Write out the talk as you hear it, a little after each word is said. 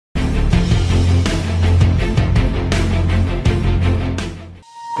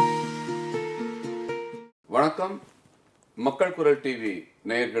வணக்கம் மக்கள் குரல் டிவி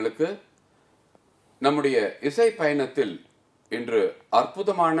நேயர்களுக்கு நம்முடைய இசை பயணத்தில் இன்று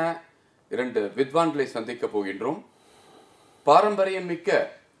அற்புதமான இரண்டு வித்வான்களை சந்திக்க போகின்றோம். பாரம்பரியம் மிக்க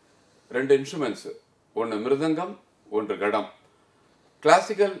ரெண்டு இன்ஸ்ட்ருமெண்ட்ஸ், ஒன்று மிருதங்கம், ஒன்று கடம்.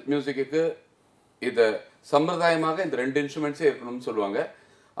 கிளாசிக்கல் மியூசிக்கு இதை சம்பிரதாயமாக இந்த ரெண்டு இன்ஸ்ட்ருமெண்ட்ஸே இருக்கணும்னு சொல்லுவாங்க.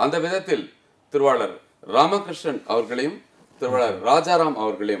 அந்த விதத்தில் திருவாளர் ராமகிருஷ்ணன் அவர்களையும் திருவாளர் ராஜாராம்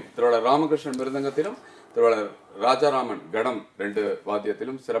அவர்களையும், திருவாளர் ராமகிருஷ்ணன் மிருதங்கத்திலும் திருவாளர் ராஜாராமன் கடம் ரெண்டு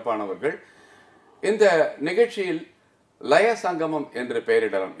வாத்தியத்திலும் சிறப்பானவர்கள். இந்த நிகழ்ச்சியில் லய சங்கமம் என்று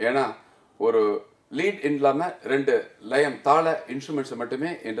பெயரிடலாம். ஏன்னா ஒரு லீட் இல்லாமல் ரெண்டு லயம் தாள இன்ஸ்ட்ருமெண்ட்ஸ்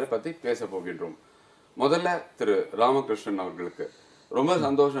மட்டுமே என்ற பற்றி பேச போகின்றோம். முதல்ல திரு ராமகிருஷ்ணன் அவர்களுக்கு ரொம்ப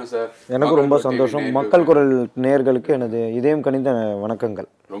சந்தோஷம் சார். எனக்கு ரொம்ப சந்தோஷம். மக்கள் குரல் நேயர்களுக்கு எனது இதயம் கனிந்த வணக்கங்கள்.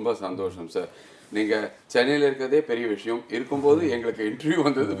 ரொம்ப சந்தோஷம் சார். நீங்கள் சென்னையில் இருக்கிறதே பெரிய விஷயம், இருக்கும்போது எங்களுக்கு இன்டர்வியூ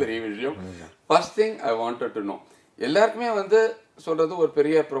வந்தது பெரிய விஷயம். First thing I wanted to know, எல்லாருக்குமே சொல்கிறது ஒரு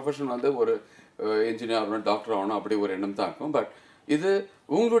பெரிய ப்ரொஃபஷன் ஒரு இன்ஜினியர் ஆகணும், டாக்டர் ஆகணும், அப்படி ஒரு எண்ணம் தான் இருக்கும். பட் இது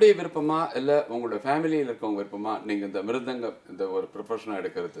உங்களுடைய விருப்பமா இல்லை உங்களுடைய ஃபேமிலியில் இருக்கவங்க விருப்பமா நீங்கள் இந்த மிருதங்கம் இந்த ஒரு ப்ரொஃபஷனாக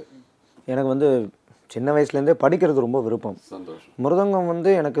எடுக்கிறது? எனக்கு சின்ன வயசுலேருந்தே படிக்கிறது ரொம்ப விருப்பம். சந்தோஷம். மிருதங்கம்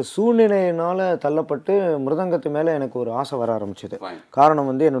எனக்கு சூழ்நிலையினால் தள்ளப்பட்டு மிருதங்கத்து மேலே எனக்கு ஒரு ஆசை வர ஆரம்பிச்சிது. காரணம்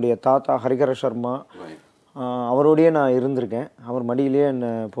என்னுடைய தாத்தா ஹரிகர சர்மா, அவரோடையே நான் இருந்திருக்கேன். அவர் மடியிலேயே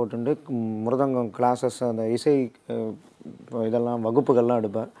என்னை போட்டுட்டு மிருதங்கம் கிளாஸஸ், அந்த இசை இதெல்லாம் வகுப்புகள்லாம்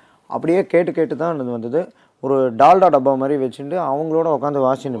எடுப்பார். அப்படியே கேட்டு கேட்டு தான் இது வந்தது. ஒரு டால்டா டப்பா மாதிரி வச்சுட்டு அவங்களோட உட்காந்து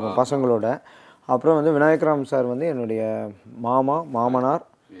வாசிச்சுட்டு இருப்பேன் பசங்களோட. அப்புறம் விநாயகராம் சார் என்னுடைய மாமனார்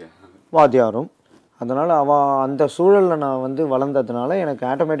வாத்தியாரும். அதனால் அந்த சூழலில் நான் வளர்ந்ததுனால எனக்கு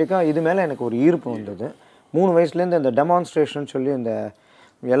ஆட்டோமேட்டிக்காக இது மேலே எனக்கு ஒரு ஈர்ப்பு வந்தது. 3 வயசுலேருந்து இந்த டெமான்ஸ்ட்ரேஷன் சொல்லி இந்த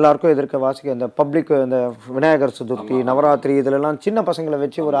எல்லாருக்கும் எதிர்க்க வாசிக்க இந்த பப்ளிக் இந்த விநாயகர் சதுர்த்தி, நவராத்திரி இதிலெல்லாம் சின்ன பசங்களை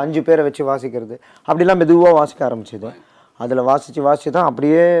வச்சு ஒரு 5 பேரை வச்சு வாசிக்கிறது, அப்படிலாம் மெதுவாக வாசிக்க ஆரம்பிச்சிது. அதில் வாசித்து தான்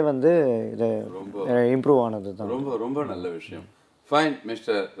அப்படியே இது இம்ப்ரூவ் ஆனது தான். ரொம்ப ரொம்ப நல்ல விஷயம். ஃபைன்.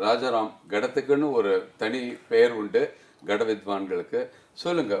 மிஸ்டர் ராஜாராம், கடத்துக்குன்னு ஒரு தனி பெயர் உண்டு கட வித்வான்களுக்கு.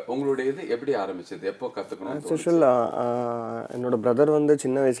 சொல்லுங்க, உங்களுடைய இது எப்படி ஆரம்பிச்சது, எப்போ கற்றுக்கணும்? என்னோட பிரதர்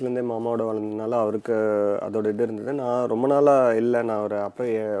சின்ன வயசுலேருந்தே மாமாவோட வளர்ந்ததுனால அவருக்கு அதோட இது இருந்தது. நான் ரொம்ப நாளாக இல்லை, நான்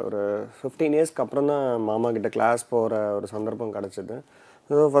அப்புறம் ஒரு 15 இயர்ஸ்க்கு அப்புறம் தான் மாமா கிட்ட கிளாஸ் போகிற ஒரு சந்தர்ப்பம் கிடச்சிது.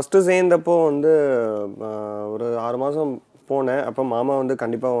 ஸோ ஃபஸ்ட்டு சேர்ந்தப்போ ஒரு 6 மாதம் போனேன். அப்போ மாமா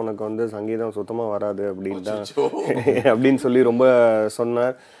கண்டிப்பாக உனக்கு சங்கீதம் சுத்தமாக வராது அப்படின்னு சொல்லி ரொம்ப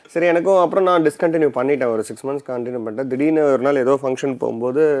சொன்னார். சரி, எனக்கும் அப்புறம் நான் டிஸ்கண்டினியூ பண்ணிட்டேன். ஒரு 6 மந்த்ஸ் கண்டினியூ பண்ணிட்டேன். திடீர்னு ஒரு நாள் ஏதோ ஃபங்க்ஷன்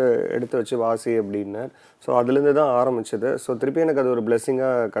போகும்போது எடுத்து வச்சு வாசி அப்படின்னார். ஸோ அதுலேருந்து தான் ஆரம்பிச்சது. ஸோ திருப்பி எனக்கு அது ஒரு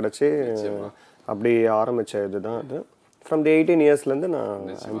பிளெஸ்ஸிங்காக கிடச்சி அப்படி ஆரம்பித்த இது தான் அது. ஃப்ரம் தி 18 இயர்ஸ்லேருந்து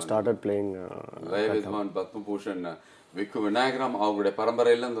நான் ஸ்டார்டட் பிளேயிங். பத்மபூஷன் விநாயகராம் அவங்களுடைய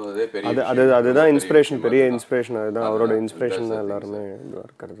பரம்பரையில அதுதான் இன்ஸ்பிரேஷன், பெரிய இன்ஸ்பிரேஷன். அதுதான் அவரோட இன்ஸ்பிரேஷன் தான் எல்லாருமே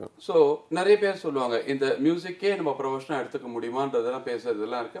இருக்கிறது. ஸோ நிறைய பேர் சொல்லுவாங்க இந்த மியூசிக்கே நம்ம ப்ரொஃபஷனாக எடுத்துக்க முடியுமான்றதெல்லாம்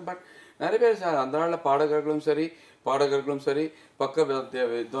பேசுறதுலாம் இருக்கு. பட் நிறைய பேர் அந்த நாளில் பாடகர்களும் சரி பக்க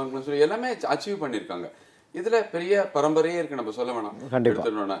வித்வான்களும் சரி எல்லாமே அச்சீவ் பண்ணியிருக்காங்க. இதுல பெரிய பரம்பரையே இருக்கு, நம்ம சொல்ல வேணாம்.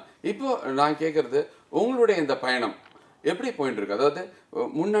 எடுத்துட்டோம்னா இப்போ நான் கேட்கறது, உங்களுடைய இந்த பயணம் எப்படி போயிட்டு இருக்கு? அதாவது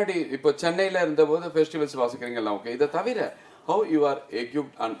முன்னாடி இப்போ சென்னையில் இருந்தபோது ஃபெஸ்டிவல்ஸ் வாசிக்கிறீங்களா? ஓகே, இதை தவிர how you are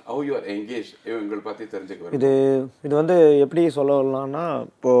equipped and how you are engage, இவங்களை பற்றி தெரிஞ்சுக்க. இது எப்படி சொல்லலாம்னா,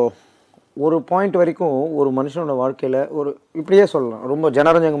 இப்போது ஒரு பாயிண்ட் வரைக்கும் ஒரு மனுஷனோட வாழ்க்கையில் இப்படியே சொல்லலாம், ரொம்ப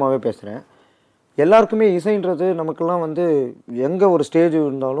ஜனரஞ்சகமாகவே பேசுகிறேன். எல்லாருக்குமே இசைன்றது நமக்கெல்லாம் எங்கே ஒரு ஸ்டேஜ்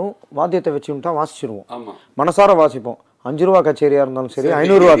இருந்தாலும் வாத்தியத்தை வச்சுட்டா வாசிச்சிருவோம், மனசார வாசிப்போம். 5 ரூபா கச்சேரியாக இருந்தாலும் சரி,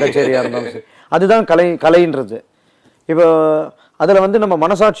 500 ரூபா கச்சேரியாக இருந்தாலும் சரி, அதுதான் கலைன்றது. இப்போ அதில் நம்ம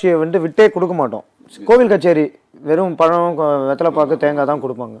மனசாட்சியை விட்டே கொடுக்க மாட்டோம். கோவில் கச்சேரி வெறும் பழம், வெத்தலை பாக்கு, தேங்காய் தான்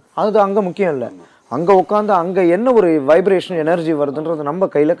கொடுப்பாங்க. அது அங்கே முக்கியம் இல்லை. அங்கே உட்காந்து அங்கே என்ன ஒரு வைப்ரேஷன், எனர்ஜி வருதுன்றது நம்ம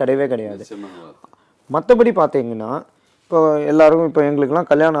கையில் கிடையவே கிடையாது. மற்றபடி பார்த்தீங்கன்னா இப்போ எல்லாருக்கும் இப்போ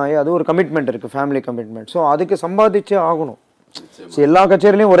எங்களுக்கெல்லாம் கல்யாணம் ஆகி அது ஒரு கமிட்மெண்ட் இருக்குது, ஃபேமிலி கமிட்மெண்ட். ஸோ அதுக்கு சம்பாதிச்சே ஆகணும். எல்லா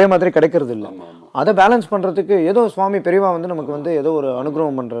கச்சேரிலையும் ஒரே மாதிரி கிடைக்கிறது இல்லை. அதை பேலன்ஸ் பண்ணுறதுக்கு ஏதோ சுவாமி பெரியவா நமக்கு ஏதோ ஒரு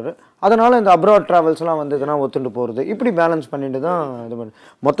அனுகிரகம் பண்ணுறாரு. அதனால் இந்த அப்ராட் ட்ராவல்ஸ்லாம் இதெல்லாம் ஒத்துட்டு போகிறது, இப்படி பேலன்ஸ் பண்ணிட்டு தான் இது பண்ணு.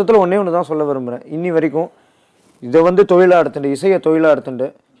 மொத்தத்தில் ஒன்று தான் சொல்ல விரும்புகிறேன். இன்னி வரைக்கும் இதை தொழிலாக எடுத்துட்டு, இசையை தொழிலாக எடுத்துட்டு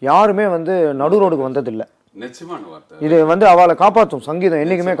யாருமே நடு ரோடுக்கு வந்ததில்லை. இது அவளை காப்பாற்றும், சங்கீதம்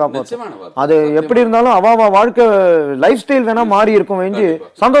என்னைக்குமே காப்பாற்றும். அது எப்படி இருந்தாலும் அவ வாழ்க்கை லைஃப் ஸ்டைல் வேணா மாறி இருக்கும், வேண்டி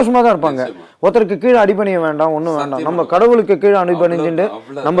சந்தோஷமா தான் இருப்பாங்க. ஒருத்தருக்கு கீழே அடிபணிய வேண்டாம், ஒன்றும் வேண்டாம். நம்ம கடவுளுக்கு கீழே அடிபணிஞ்சுட்டு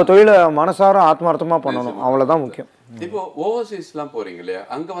நம்ம தொழிலை மனசார ஆத்மார்த்தமா பண்ணணும், அவ்வளவுதான் முக்கியம். இப்போ ஓவர்சீஸ்லாம் போறீங்க இல்லையா,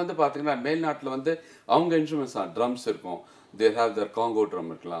 அங்க பாத்தீங்கன்னா மேல்நாட்டுல அவங்க இன்ஸ்ட்ருமெண்ட்ஸ் ட்ரம்ஸ் இருக்கும், they have their congo drum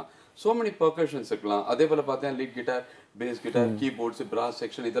இருக்கலாம், so many percussions இருக்கலாம். அதே போல பார்த்தா lead guitar, base guitar, keyboards, brass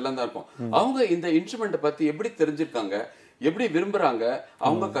section இதெல்லாம் தான் இருக்கும். அவங்க இந்த இன்ஸ்ட்ருமெண்ட்டை பத்தி எப்படி தெரிஞ்சிருக்காங்க, எப்படி விரும்புறாங்க,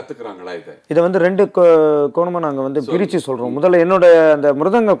 அவங்க கத்துக்கிறாங்களா? இதை வந்து ரெண்டு கோணமா நாங்க வந்து பிரிச்சு சொல்றோம். முதல்ல என்னோட அந்த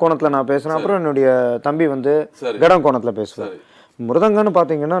மிருதங்க கோணத்துல நான் பேசுறேன், அப்புறம் என்னுடைய தம்பி வந்து கடம் கோணத்துல பேசுவார். மிருதங்கன்னு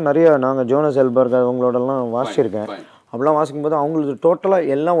பார்த்தீங்கன்னா நிறைய நாங்கள் ஜோனஸ் எல்பர்க் அவங்களோடலாம் வாசிச்சிருக்கேன். அப்படிலாம் வாசிக்கும் போது அவங்களுக்கு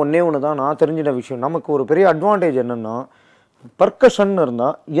டோட்டலாக எல்லாம் ஒன்று தான் நான் தெரிஞ்சிட்ட விஷயம். நமக்கு ஒரு பெரிய அட்வான்டேஜ் என்னென்னா, பர்கஷன்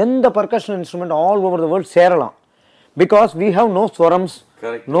இருந்தால் எந்த percussion instrument all over the world சேரலாம். Because we have no ஸ்வரம்ஸ்,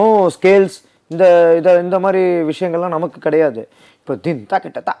 no scales, இந்த மாதிரி விஷயங்கள்லாம் நமக்கு கிடையாது. இப்போ தின்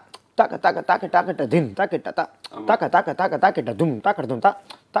தாக்கிட்ட தா தாக்க தாக்க தாக்க தாக்கிட்ட தின் தாக்கிட்ட தா தாக்க தாக்க தாக்க தாக்கிட்ட தும் தாக்கட்டும் தா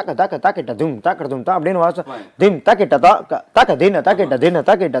தாக்க தாக்க தாக்கிட்ட தும் தாக்கட்டும் தா அப்படின்னு வாசம் தின் தாக்கிட்ட தா தாக்க தீன தாக்கிட்ட தின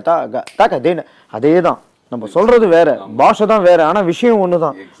தாக்கிட்ட தா தாக்க தீன. அதே தான் நம்ம சொல்றது வேற, பாஷை தான் வேற, ஆனா விஷயம்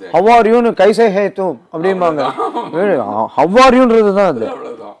ஒண்ணுதான். ஹவ்வாரியூன்னு கைசே ஹே தூ அப்படிம்பாங்க, ஹவ்வாரியூன்றது தான் அது.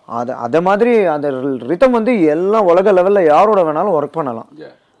 அதே மாதிரி அந்த ரிதம் வந்து எல்லாம் உலக லெவல்ல யாரோட வேணாலும் ஒர்க் பண்ணலாம்.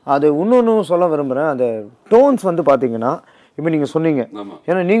 அது இன்னொன்னு சொல்ல விரும்புறேன், அந்த டோன்ஸ் வந்து பாத்தீங்கன்னா இப்போ நீங்க சொன்னீங்க,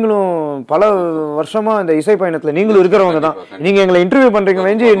 ஏன்னா நீங்களும் பல வருஷமா இந்த இசை பயணத்துல நீங்களும் இருக்கிறவங்க தான். நீங்க எங்களை இன்டர்வியூ பண்றீங்க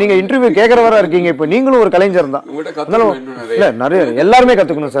வேண்டி நீங்க இன்டர்வியூ கேட்கறவரா இருக்கீங்க. இப்போ நீங்களும் ஒரு கலைஞர் தான். இல்ல நிறைய எல்லாருமே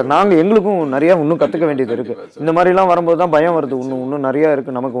கத்துக்கணும் சார். நாங்க எங்களுக்கும் நிறைய இன்னும் கத்துக்க வேண்டியது இருக்கு. இந்த மாதிரி எல்லாம் வரும்போது தான் பயம் வருது. இன்னும் நிறைய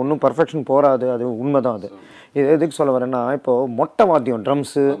இருக்கு, நமக்கு இன்னும் பர்ஃபெக்ஷன் போறாது. அது உண்மைதான். அது இது எதுக்கு சொல்ல வரேன்னா, இப்போ மொட்டை வாத்தியம்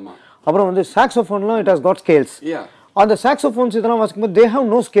ட்ரம்ஸ், அப்புறம் வந்து சாக்ஸோஃபோன்லாம் இட் ஹஸ் காட் ஸ்கேல்ஸ். அந்த சாக்ஸோஃபோன்ஸ் இதெல்லாம் வாசிக்கும்போது தே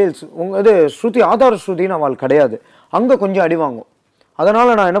ஹவ் நோ ஸ்கேல்ஸ். இது ஸ்ருதி ஆதார ஸ்ருதின்னு அவள் கிடையாது, அங்கே கொஞ்சம் அடி வாங்கும். அதனால்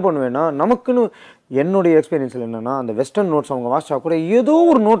நான் என்ன பண்ணுவேன்னா, நமக்குன்னு என்னுடைய எக்ஸ்பீரியன்ஸில் என்னென்னா, அந்த வெஸ்டர்ன் நோட்ஸ் அவங்க வாசிச்சா கூட ஏதோ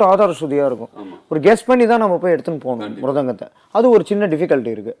ஒரு நோட் ஆதார ஸ்ருதியாக இருக்கும். ஒரு கெஸ் பண்ணி தான் நம்ம போய் எடுத்துன்னு போகணும் மிருதங்கத்தை. அது ஒரு சின்ன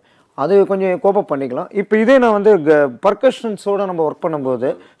டிஃபிகல்ட்டி இருக்குது, அது கொஞ்சம் கோப்பப் பண்ணிக்கலாம். இப்போ இதே நான் வந்து பர்கஷன்ஸோடு நம்ம ஒர்க் பண்ணும்போது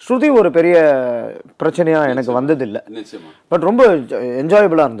ஸ்ருதி ஒரு பெரிய பிரச்சனையாக எனக்கு வந்ததில்லை. பட் ரொம்ப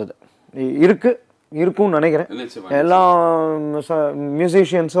என்ஜாயபிளாக இருந்தது. இருக்கும்னு நினைக்கிறேன். எல்லா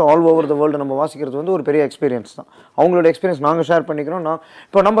மியூசிஷியன்ஸும் ஆல் ஓவர் த வேர்ல்டு நம்ம வாசிக்கிறது வந்து ஒரு பெரிய எக்ஸ்பீரியன்ஸ் தான். அவங்களோட எக்ஸ்பீரியன்ஸ் நாங்கள் ஷேர் பண்ணிக்கிறோம்.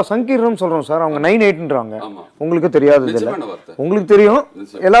 இப்போ நம்ம சங்கீர்ணம் சொல்கிறோம் சார், அவங்க 9/8ன்றாங்க. உங்களுக்கு தெரியாதது இல்லை, உங்களுக்கு தெரியும்,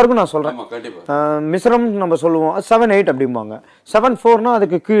 எல்லாருக்கும் நான் சொல்கிறேன். மிஸ்ரம் நம்ம சொல்லுவோம் 7/8 அப்படிம்பாங்க. 7/4னா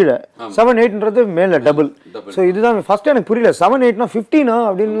அதுக்கு கீழே, 7/8ன்றது மேலே டபுள். ஸோ இதுதான் ஃபர்ஸ்ட் எனக்கு புரியல. 7/8னா 15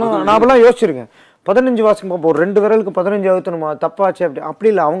 அப்படின்லாம் நான் அப்பெல்லாம் யோசிச்சிருக்கேன். 15 வாசிக்கும் போது ஒரு 2 விரலுக்கு 15 அழுத்தணுமா, தப்பாச்சு அப்படி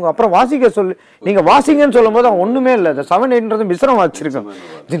இல்லை. அவங்க அப்புறம் வாசிக்க சொல்லி நீங்கள் வாசிங்கன்னு சொல்லும் போது அவன் ஒன்றுமே இல்லை. இந்த 7/8ன்றது மிஸ்ரம் வாசிச்சிருக்கேன்.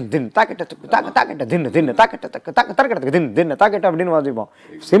 தின் தின் தாக்கிட்ட தாக்க தாக்கிட்ட தின்னு தின்னு தாக்கிட்ட தக்க தாக்க தரக்கிட்ட தின் தின்னு தாக்கிட்ட அப்படின்னு வாசிப்போம்.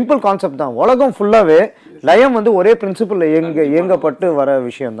 சிம்பிள் கான்செப்ட் தான். உலகம் ஃபுல்லாகவே லயம் வந்து ஒரே பிரின்சிபிள் இயங்கப்பட்டு வர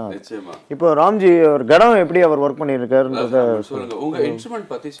விஷயம் தான். இப்போ ராம்ஜி ஒரு கடம் எப்படி அவர் ஒர்க் பண்ணியிருக்காருன்றத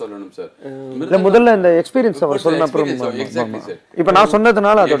இல்லை, முதல்ல இந்த எக்ஸ்பீரியன்ஸ் அவர் சொன்ன அப்புறம் இப்போ நான்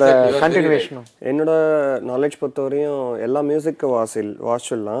சொன்னதுனால அதோட கண்டினியூவேஷன். என்னோட நாலேஜ் பொறுத்தவரையும் எல்லா மியூசிக்கு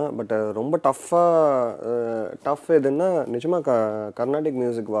வாசிச்சிடலாம். பட் ரொம்ப டஃப் எதுன்னா நிஜமாக கர்நாடிக்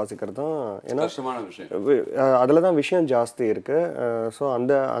மியூசிக் வாசிக்கிறது தான். ஏன்னா அதில் தான் விஷயம் ஜாஸ்தி இருக்குது. ஸோ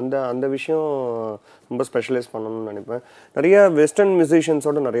அந்த விஷயம் ரொம்ப ஸ்பெஷலைஸ் பண்ணணும்னு நினைப்பேன். நிறைய வெஸ்டர்ன்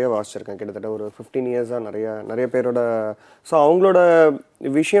மியூசிஷியன்ஸோட நிறைய வாசிச்சிருக்கேன், கிட்டத்தட்ட ஒரு 15 இயர்ஸாக நிறைய பேரோட. ஸோ அவங்களோட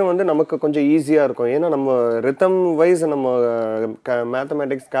விஷயம் வந்து நமக்கு கொஞ்சம் ஈஸியாக இருக்கும். ஏன்னா நம்ம ரித்தம் வைஸ் நம்ம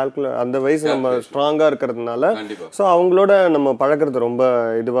மேத்தமேட்டிக்ஸ் அந்த வைஸ் நம்ம ஸ்ட்ராங்காக இருக்கிறதுனால ஸோ அவங்களோட நம்ம பழகிறது ரொம்ப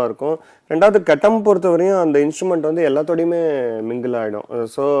இதுவாக இருக்கும். ரெண்டாவது கட்டம் பொறுத்தவரையும் அந்த இன்ஸ்ட்ருமெண்ட் வந்து எல்லாத்தோடையுமே மிங்கிள் ஆகிடும்.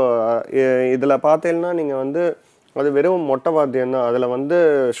 ஸோ இதில் பார்த்தீங்கன்னா நீங்கள் வந்து அது வெறும் மொட்டை வாத்தியம் தான். அதில் வந்து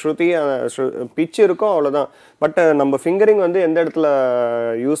ஸ்ருதி பிச் இருக்கும், அவ்வளோதான். பட் நம்ம ஃபிங்கரிங் வந்து எந்த இடத்துல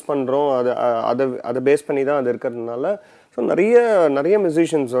யூஸ் பண்ணுறோம் அதை பேஸ் பண்ணி தான் அது இருக்கிறதுனால ஸோ நிறைய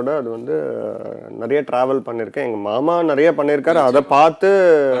மியூசிஷியன்ஸோட அது வந்து நிறைய ட்ராவல் பண்ணியிருக்கேன். எங்கள் மாமா நிறைய பண்ணியிருக்காரு. அதை பார்த்து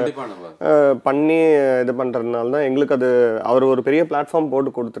பண்ணி இது பண்ணுறதுனால தான் எங்களுக்கு அது அவர் ஒரு பெரிய பிளாட்ஃபார்ம்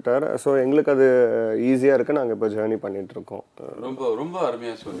போட்டு கொடுத்துட்டார். ஸோ எங்களுக்கு அது ஈஸியாக இருக்குது. நாங்கள் இப்போ ஜேர்னி பண்ணிகிட்ருக்கோம். ரொம்ப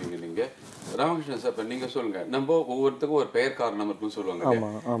அருமையாக சொன்னீங்க நீங்கள் ராமகிருஷ்ணன் சார். இப்போ நீங்கள் சொல்லுங்கள், நம்ம ஒவ்வொருத்தருக்கும் ஒரு பெயர் காரணம் இருக்குன்னு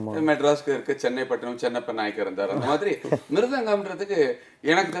சொல்லுவாங்க. மெட்ராஸ்க்கு இருக்குது சென்னை பட்டணம், சென்னப்ப நாயக்கர் இருந்தார். அந்த மாதிரி மிருதங்கம்ன்றதுக்கு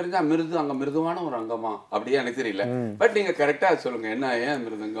எனக்கு தெரிஞ்சா அங்க மிருதுவான ஒரு அங்கமா அப்படியே எனக்கு தெரியல. பட் நீங்க கரெக்டா சொல்லுங்க, என்ன ஏன்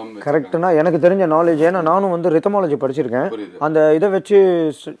மிருதங்கம் கரெக்ட்னா எனக்கு தெரிஞ்ச நாலேஜ். ஏன்னா நானும் வந்து ரிதமாலஜி படிச்சிருக்கேன். அந்த இதை வச்சு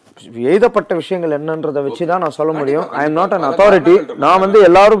எழுதப்பட்ட விஷயங்கள் என்னன்றதை வச்சு தான் நான் சொல்ல முடியும். I am not an authority. நான் வந்து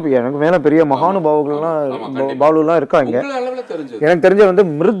எல்லாரும் எனக்கு மேல பெரிய மகானுபாவுகள்லாம் பாலுலாம் இருக்காங்க. எனக்கு தெரிஞ்ச வந்து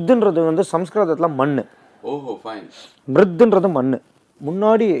மிருதுன்றது வந்து சம்ஸ்கிருதத்துல மண்ணு. மிருதுன்றது மண்ணு.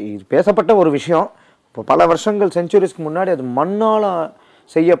 முன்னாடி பேசப்பட்ட ஒரு விஷயம். இப்போ பல வருஷங்கள் செஞ்சுரிஸ்க்கு முன்னாடி அது மண்ணால்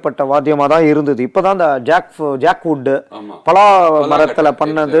செய்யப்பட்ட வாத்தியமாக தான் இருந்தது. இப்போ தான் இந்த ஜாக்வுட்டு பலா மரத்தில்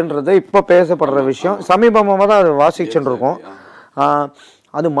பண்ணதுன்றது இப்போ பேசப்படுற விஷயம். சமீபமாக தான் அது வாசிச்சுட்டு இருக்கோம்.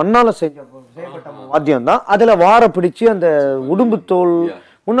 அது மண்ணால் செய்யப்பட்ட வாத்தியம் தான். அதில் வார பிடிச்சி அந்த உடும்பு தோல்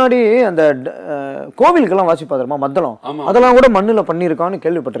முன்னாடி அந்த கோவிலுக்கெல்லாம் வாசிப்பா தெரியுமா மத்தளம், அதெல்லாம் கூட மண்ணில் பண்ணியிருக்கான்னு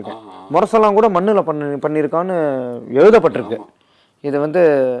கேள்விப்பட்டிருக்கேன். முரசெல்லாம் கூட மண்ணில் பண்ணியிருக்கான்னு எழுதப்பட்டிருக்கு. இது வந்து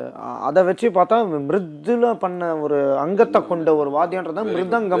அதை வச்சு பார்த்தா மிருதுல பண்ண ஒரு அங்கத்தை கொண்ட ஒரு வாத்தியன்றதான்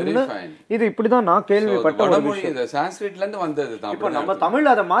மிருதங்கம்னு. இது இப்படிதான் நான் கேள்விப்பட்ட ஒரு விஷயம். இப்போ நம்ம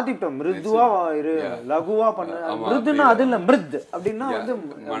தமிழ்ல அதை மாத்திட்டோம், மிருதுவா லகுவா பண்ண. மிருதுன்னா அது இல்ல, மிருத் அப்படின்னா வந்து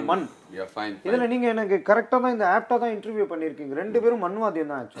மண். இதுல நீங்க எனக்கு கரெக்டா தான் இந்த ஆப்டா தான் இன்டர்வியூ பண்ணிருக்கீங்க. 2 பேரும்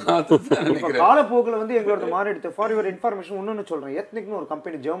மண்வாதியம் தான் ஆக்சுவலி. இப்ப காலப்போக்கில் வந்து எங்களோட மாறிடுது. ஃபார் யுவர் இன்ஃபர்மேஷன் இன்னொன்னு சொல்றேன். எத்னிக்னு ஒரு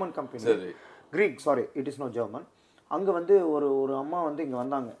company, German company, Greek, sorry it is no German. அங்கே வந்து ஒரு அம்மா வந்து இங்கே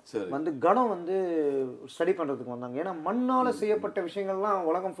வந்தாங்க. வந்து கடம் வந்து ஸ்டடி பண்ணுறதுக்கு வந்தாங்க. ஏன்னா மண்ணால் செய்யப்பட்ட விஷயங்கள்லாம்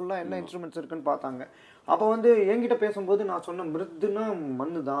உலகம் ஃபுல்லாக என்ன இன்ஸ்ட்ருமெண்ட்ஸ் இருக்குன்னு பார்த்தாங்க. அப்போ வந்து என்கிட்ட பேசும்போது நான் சொன்னேன், மிருதுன்னா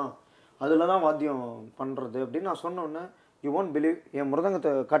மண்ணு தான், அதில் தான் வாத்தியம் பண்ணுறது அப்படின்னு நான் சொன்னோன்னே யூ ஒன்ட் பிலீவ், என்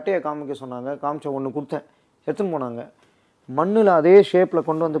மிருதங்கத்தை கட்டையை காமிக்க சொன்னாங்க. காமிச்ச ஒன்று கொடுத்தேன், எடுத்துன்னு போனாங்க. மண்ணில் அதே ஷேப்பில்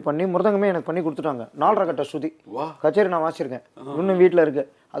கொண்டு வந்து பண்ணி மிருதங்கமே எனக்கு பண்ணி கொடுத்துட்டாங்க. 4 கட்ட ஸ்ருதி கச்சேரி நான் வாசிச்சிருக்கேன், இன்னும் வீட்டில் இருக்குது.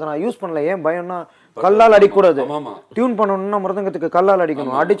 அதை நான் யூஸ் பண்ணல. ஏன் பயம்னா கல்லால் அடிக்கூடாது, டியூன் பண்ணணும்னா மிருதங்கத்துக்கு கல்லால்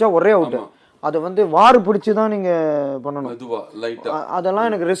அடிக்கணும், அடித்தா ஒரே அவுட்டு. அதை வந்து வாறு பிடிச்சி தான் நீங்கள் பண்ணணும். அதெல்லாம்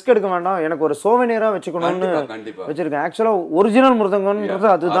எனக்கு ரிஸ்க் எடுக்க வேண்டாம், எனக்கு ஒரு சோவனியராக வச்சுக்கணும்னு வச்சுருக்கேன். ஆக்சுவலாக ஒரிஜினல்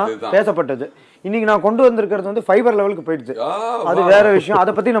மிருதங்கன்றது அதுதான் பேசப்பட்டது. இன்னைக்கு நான் கொண்டு வந்திருக்கிறது வந்து ஃபைபர் லெவலுக்கு போயிடுது, அது வேற விஷயம்.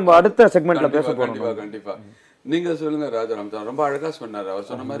 அதை பற்றி நம்ம அடுத்த செக்மெண்ட்டில் பேச போகிறோம். கண்டிப்பாக நீங்க சொல்லுங்க ராஜாராம். ரொம்ப அழகா சொன்னார். அவர்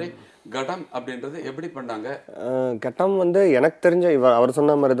சொன்ன மாதிரி கடம் அப்படின்றது எப்படி பண்ணாங்க? கட்டம் வந்து எனக்கு தெரிஞ்ச அவர்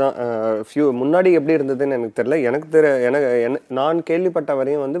சொன்ன மாதிரி தான். முன்னாடி எப்படி இருந்ததுன்னு எனக்கு தெரியல. எனக்கு நான் கேள்விப்பட்ட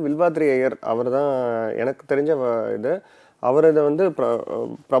வரையும் வந்து வில்வாத்ரி ஐயர் அவர் தான் எனக்கு தெரிஞ்ச இது. அவர் இதை வந்து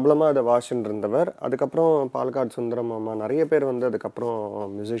பிரபலமாக அதை வாசின்னு இருந்தவர். அதுக்கப்புறம் பாலக்காடு சுந்தரம் அம்மா, நிறைய பேர் வந்து அதுக்கப்புறம்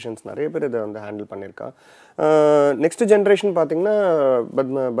மியூசிஷியன்ஸ் நிறைய பேர் இதை வந்து ஹேண்டில் பண்ணியிருக்கா. நெக்ஸ்ட் ஜென்ரேஷன் பார்த்தீங்கன்னா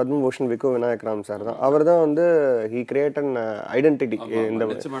பத்மபூஷன் விக்கு விநாயக் ராம் சார் தான். அவர் தான் வந்து ஹீ கிரியேட் அன் ஐடென்டிட்டி.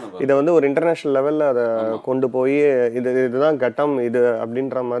 இதை வந்து ஒரு இன்டர்நேஷ்னல் லெவலில் அதை கொண்டு போய் இதுதான் கட்டம் இது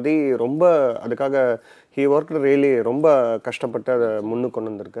அப்படின்ற மாதிரி ரொம்ப அதுக்காக ஹீ ஒர்க் ரியலி ரொம்ப கஷ்டப்பட்டு அதை முன்னுக்கு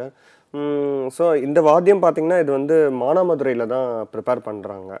கொண்டு வந்திருக்கு. ஸோ இந்த வாத்தியம் பார்த்தீங்கன்னா இது வந்து மானாமதுரையில் தான் ப்ரிப்பேர்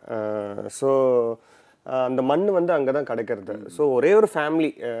பண்ணுறாங்க. ஸோ அந்த மண் வந்து அங்கே தான் கிடைக்கிறது. ஸோ ஒரே ஒரு ஃபேமிலி,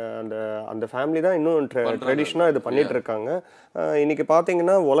 அந்த ஃபேமிலி தான் இன்னும் ட்ரெடிஷ்னாக இது பண்ணிட்டு இருக்காங்க. இன்னைக்கு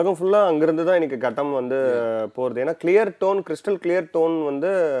பார்த்தீங்கன்னா உலகம் ஃபுல்லாக அங்கேருந்து தான் இன்னைக்கு கட்டம் வந்து போகிறது. ஏன்னா clear tone, crystal clear tone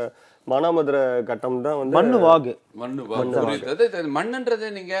வந்து மானாமதுரை கட்டம் தான் வந்து மண்ணுன்றது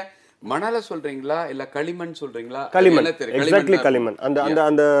நீங்க மணல சொல்றீங்களா இல்ல களிமண் சொல்றீங்களா? களிமண், எக்ஸாக்ட்லி களிமண். அந்த அந்த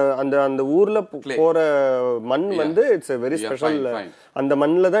அந்த அந்த அந்த ஊர்ல போற மண் வந்து இட்ஸ் வெரி ஸ்பெஷல். அந்த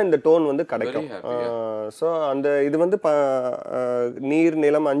மண்ணில் தான் இந்த டோன் வந்து கிடைக்கும். ஸோ அந்த இது வந்து நீர்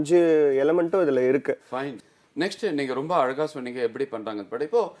நிலம் 5 எலமெண்ட்டும் இதுல இருக்கு. நெக்ஸ்ட் நீங்க ரொம்ப அழகா சொன்னீங்க எப்படி பண்றாங்க.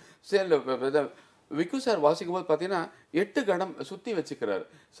 இப்போ சரி, விக்கு சார் வாசிக்கும் போது பார்த்தீங்கன்னா 8 கடம் சுத்தி வச்சுக்கிறாரு.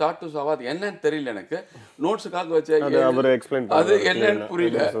 சாட் டு சாவாத் என்னன்னு தெரியல, எனக்கு நோட்ஸுக்காக வச்சு அது என்னன்னு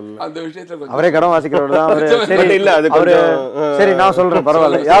புரியல. அந்த விஷயத்துல அவரே கடம் வாசிக்கிறவர் தான் அவரு. சரி இல்ல அது அவரு சரி நான் சொல்றேன்,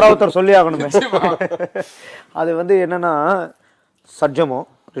 பரவாயில்ல, யாராவது ஒருத்தர் சொல்லி ஆகணுமே. அது வந்து என்னன்னா சட்ஜமோ,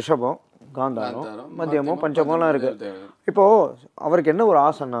 ரிஷபம், காந்தாரம், மத்தியமோ, பஞ்சமோலாம் இருக்கு. இப்போ அவருக்கு என்ன ஒரு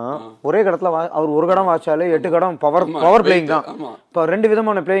ஆசைன்னா ஒரே கடத்துல அவர் ஒரு கடம் வாசிச்சாலே 8 கடம் பவர் பிளேயிங் தான். இப்போ 2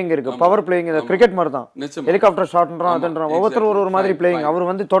 விதமான பிளேயிங் இருக்கு. பவர் பிளேயிங் இந்த கிரிக்கெட் மாதிரி தான், ஹெலிகாப்டர் ஷாட்ன்றான் அதுன்றான், ஒவ்வொருத்தர் ஒரு மாதிரி பிளேயிங். அவர்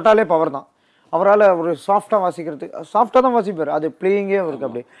வந்து தொட்டாலே பவர் தான். அவரால் ஒரு சாஃப்டாக வாசிக்கிறதுக்கு சாஃப்டாக தான் வாசிப்பார், அது பிளேயிங்கே அவருக்கு.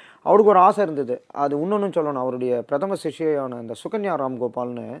 அப்படி அவருக்கு ஒரு ஆசை இருந்தது. அது இன்னொன்னு சொல்லணும், அவருடைய பிரதம சிஷ்யான இந்த சுகன்யா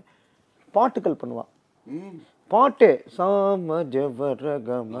ராம்கோபால்னு பாட்டுக்கள் பண்ணுவாள். பாட்டு சாம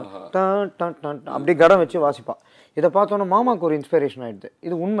ஜவரகம அப்படி கடம் வச்சு வாசிப்பா. இதை பார்த்தோன்னா மாமாவுக்கு ஒரு இன்ஸ்பிரேஷன் ஆகிடுது.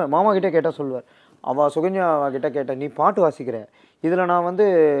 இது உண்மை. மாமா கிட்டே கேட்டால் சொல்லுவார், அவள் சுகன்யா கிட்டே கேட்ட நீ பாட்டு வாசிக்கிற, இதில் நான் வந்து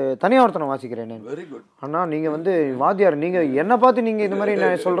தனியாக ஒருத்தனை வாசிக்கிறேன். வெரி குட் ஆனால் நீங்கள் வந்து வாத்தியார், நீங்கள் என்னை பார்த்து நீங்கள் இது மாதிரி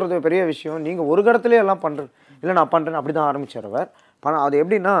நான் சொல்கிறது பெரிய விஷயம், நீங்கள் ஒரு கடத்துலேயே எல்லாம் பண்ணுறது இல்லை, நான் பண்ணுறேன் அப்படி தான் ஆரம்பிச்சார் அவர். அது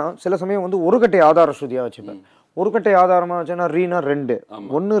எப்படின்னா சில சமயம் வந்து ஒரு கட்டை ஆதார ஸ்ருதியாக வச்சுப்பேன். ஒரு கட்டை ஆதாரமாக வச்சேன்னா ரீனா 2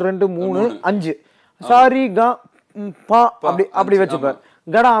 1 2 3 5 சாரி கா பா அப்படி அப்படி வச்சுப்பார்.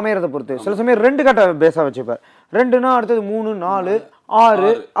 கட அமையறதை பொறுத்து சில சமயம் 2 கட்டை பேஸாக வச்சுப்பார். 2னா அடுத்தது 3 4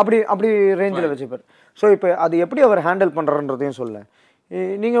 6 அப்படி அப்படி ரேஞ்சில் வச்சுப்பார். ஸோ இப்போ அது எப்படி அவர் ஹேண்டில் பண்ணுறன்றதையும் சொல்ல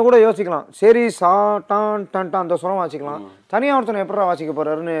நீங்கள் கூட யோசிக்கலாம். சரி சா டான் டன் டான் அந்த சுரம் வாசிக்கலாம், தனியாக ஒருத்தனை எப்படா வாசிக்க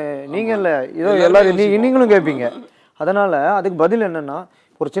போகிறாருன்னு நீங்கள் இல்லை இதோ எல்லாரும் நீங்களும் கேட்பீங்க. அதனால் அதுக்கு பதில் என்னென்னா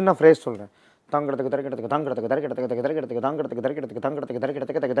ஒரு சின்ன ஃப்ரேஸ் சொல்கிறேன். தாங்கிறதுக்கு தரைக்கிறதுக்கு தாங்கிறதுக்கு தரைக்கிறதுக்கு தரைக்கிறதுக்கு தாங்கிறதுக்கு தரைக்கிறதுக்கு தாங்கிறதுக்கு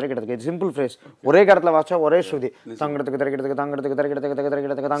தரைக்கிறதுக்கு தரைக்கிறதுக்கு இது சிம்பிள் ஃப்ரேஸ். ஒரே கடத்தில் வாச்சா ஒரே ஸ்ருதி. தாங்கிறதுக்கு தரைக்கிறதுக்கு தாங்கிறதுக்கு தரைக்கிறதுக்கு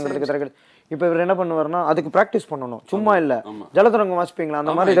தரைக்கிறதுக்கு தாங்கிறதுக்கு தரைக்கிறது. இப்போ இவர் என்ன பண்ணுவார்னா அதுக்கு ப்ராக்டிஸ் பண்ணணும், சும்மா இல்லை. ஜலதரங்கம் வாசிப்பீங்களா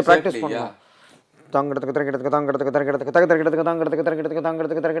அந்த மாதிரி இதை ப்ராக்டிஸ் பண்ணணும். தாங்கிறதுக்கு தரக்கிறதுக்கு தாங்கிறதுக்கு தரக்கிறதுக்கு தரக்கிறதுக்கு தாங்கிறதுக்கு தரக்கிறதுக்கு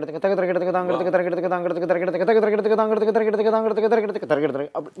தாங்கிறதுக்கு தரக்கிறதுக்கு தரக்கிறதுக்கு தாங்கிறதுக்கு தரக்கிறதுக்கு தாங்கிறதுக்கு தரக்கிறதுக்கு தரக்கிறதுக்கு தாங்கிறதுக்கு தரக்கிறதுக்கு தாங்கிறதுக்கு தரக்கிறதுக்கு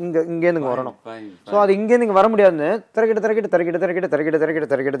தரக்கிறதுக்கு அப்படி இங்கேருந்து வரணும். ஸோ அது இங்கேருந்து வர முடியாதுன்னு தரக்கிட்டு தரக்கிட்டு தரக்கிட்டு தரக்கிட்டு தரக்கிட்டு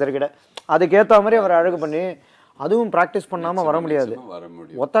தரக்கிட்டு தரக்கிட்டு தரக்கிட்டு அதுக்கேற்ற மாதிரி அவர் அழகு பண்ணி அதுவும் ப்ராக்டிஸ் பண்ணாமல் வர முடியாது.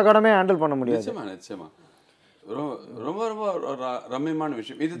 ஒத்த கடமே ஹேண்டில் பண்ண முடியாது. நிச்சயமா ரொம்ப ரொம்ப ரம்மியமான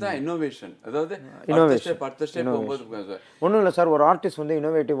விஷயம். இதுதான் இன்னோவேஷன். அதாவது ஒன்றும் இல்லை சார், ஒரு ஆர்டிஸ்ட் வந்து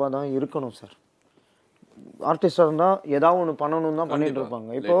இன்னோவேட்டிவாக தான் இருக்கணும் சார். ஆர்டிஸ்டாக இருந்தால் ஏதாவது ஒன்று பண்ணணும் தான் பண்ணிட்டு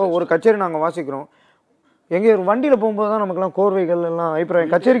இருப்பாங்க. இப்போ ஒரு கச்சேரி நாங்கள் வாசிக்கிறோம், எங்கே ஒரு வண்டியில் போகும்போது தான் நமக்குலாம் கோர்வைகள் எல்லாம்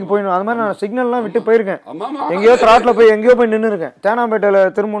அபிப்பிராயம் கச்சேரிக்கு போயிடணும். அது மாதிரி நான் சிக்னல்லாம் விட்டு போயிருக்கேன். எங்கேயோ திராட்டில் போய் எங்கேயோ போய் நின்று இருக்கேன். தேனாம்பேட்டையில்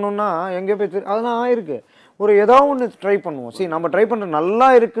திரும்பணும்னா எங்கேயோ போய் அதெல்லாம் ஆயிருக்கு. ஒரு ஏதாவது ஒன்று ட்ரை பண்ணுவோம். சரி, நம்ம ட்ரை பண்ணுறது நல்லா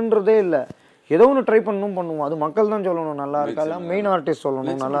இருக்குன்றதே இல்லை, ஏதோ ஒன்று ட்ரை பண்ணணும் பண்ணுவோம். அது மக்கள் தான் சொல்லணும் நல்லா இருக்கா இல்லையா, மெயின் ஆர்டிஸ்ட்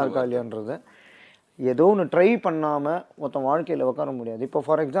சொல்லணும் நல்லா இருக்கா இல்லையான்றது. ஏதோ ஒன்று ட்ரை பண்ணாமல் மொத்தம் வாழ்க்கையில் உட்கார முடியாது. இப்போ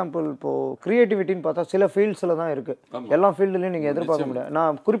ஃபார் எக்ஸாம்பிள் இப்போது க்ரியேட்டிவிட்டின்னு பார்த்தா சில ஃபீல்ட்ஸில் தான் இருக்குது. எல்லா ஃபீல்டுலையும் நீங்கள் எதிர்பார்க்க முடியாது.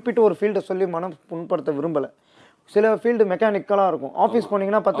 நான் குறிப்பிட்டு ஒரு ஃபீல்டை சொல்லி மனம் புண்படுத்த விரும்பலை. சில ஃபீல்டு மெக்கானிக்கலாக இருக்கும். ஆஃபீஸ்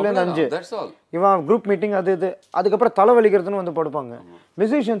போனீங்கன்னா 10லேருந்து 5 இவன் குரூப் மீட்டிங் அது இது, அதுக்கப்புறம் தலைவலிக்கிறதுன்னு வந்து படுப்பாங்க.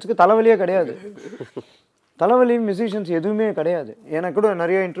 மியூசிஷியன்ஸுக்கு தலைவலியே கிடையாது. தலைவலி மியூசிஷியன்ஸ் எதுவுமே கிடையாது. எனக்கு கூட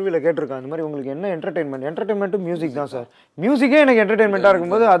நிறைய இன்டர்வியூவில் கேட்டிருக்காங்க, இந்த மாதிரி உங்களுக்கு என்ன என்டர்டெயின்மெண்ட்டும் மியூசிக் தான் சார். மியூசிக்கே எனக்கு என்டர்டெயின்மெண்ட்டாக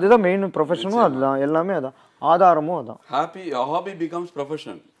இருக்கும்போது அதுதான் மெயின் ப்ரொஃபஷனும் அதுதான், எல்லாமே அதான், ஆதாரமும் அதான். Hobby becomes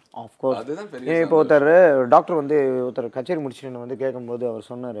profession. ஆஃப்கோர்ஸ். இப்போ ஒருத்தர் டாக்டர் வந்து ஒருத்தர் கச்சேரி முடிச்சுட்டு வந்து கேட்கும்போது அவர்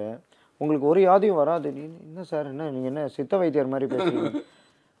சொன்னார், உங்களுக்கு ஒரு வியாதியும் வராது. நீ என்ன சார், என்ன நீங்கள் என்ன சித்த வைத்தியர் மாதிரி பேசுறீங்க.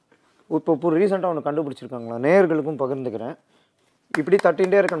 இப்போ ரீசெண்டாக ஒன்று கண்டுபிடிச்சிருக்காங்களா, நேயர்களுக்கும் பகிர்ந்துக்கிறேன். இப்படி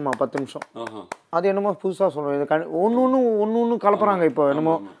தட்டிகிட்டே இருக்கணுமா 10 நிமிஷம். அது என்னமோ புதுசாக சொல்கிறோம். இது ஒன்று கலப்புறாங்க. இப்போ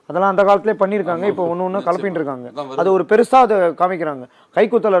என்னமோ அதெல்லாம் அந்த காலத்திலே பண்ணியிருக்காங்க. இப்போ ஒன்று கலப்பின்னு இருக்காங்க. அது ஒரு பெருசாக அதை காமிக்கிறாங்க.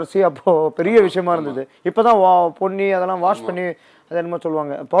 கைக்குத்தல் அரிசி அப்போது பெரிய விஷயமா இருந்தது. இப்போ தான் பொன்னி அதெல்லாம் வாஷ் பண்ணி அதை என்னமோ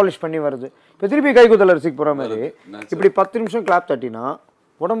சொல்லுவாங்க பாலிஷ் பண்ணி வருது. இப்போ திருப்பி கைக்குத்தல் அரிசிக்கு போகிற மாதிரி இப்படி 10 நிமிஷம் கிளாப் தட்டினா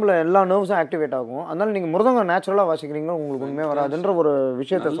உடம்புல எல்லா நர்வ்ஸும் ஆக்டிவேட் ஆகும். அதனால நீங்கள் மிருதங்கம் நேச்சுரலாக வாசிக்கிறீங்களோ உங்களுக்கு உண்மையே வராதுன்ற ஒரு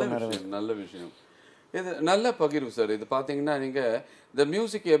விஷயத்த சொன்னார். நல்ல விஷயம். இது நல்ல பகிர்வு சார். இது பார்த்தீங்கன்னா நீங்கள் இந்த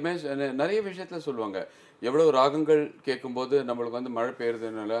மியூசிக் எமேஜ் நிறைய விஷயத்தில் சொல்லுவாங்க. எவ்வளோ ராகங்கள் கேட்கும்போது நம்மளுக்கு வந்து மழை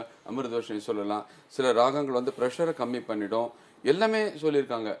பெய்யுறதுனால அமிர்தவர்ஷினி சொல்லலாம். சில ராகங்கள் வந்து ப்ரெஷரை கம்மி பண்ணிடும், எல்லாமே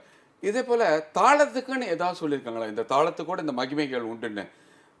சொல்லியிருக்காங்க. இதே போல் தாளத்துக்குன்னு ஏதாவது சொல்லியிருக்காங்களா, இந்த தாளத்துக்கு கூட இந்த மகிமைகள் உண்டுன்னு?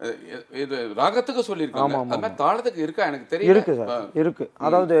 இது ராகத்துக்கு சொல்லியிருக்காங்க, அது மாதிரி தாளத்துக்கு இருக்கா எனக்கு தெரியும். இருக்கு சார், இருக்கு.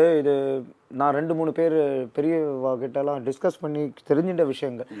 அதாவது இது நான் 2-3 பேர் பெரியவா கிட்டலாம் டிஸ்கஸ் பண்ணி தெரிஞ்சிட்ட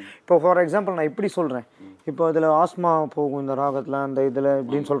விஷயங்கள். இப்போ ஃபார் எக்ஸாம்பிள் நான் இப்படி சொல்கிறேன், இப்போ இதில் ஆஸ்மா போகும் இந்த ராகத்தில் அந்த இதில்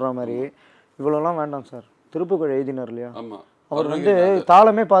இப்படின்னு சொல்கிற மாதிரி இவ்வளோலாம் வேண்டாம் சார். திருப்புகழ் எழுதினார் இல்லையா, அவர் வந்து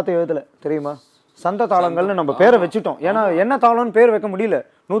தாளமே பார்த்து எழுதலை தெரியுமா. சந்த தாளங்கள்னு நம்ம பேரை வச்சுட்டோம். ஏன்னா என்ன தாளம்னு பேர் வைக்க முடியல.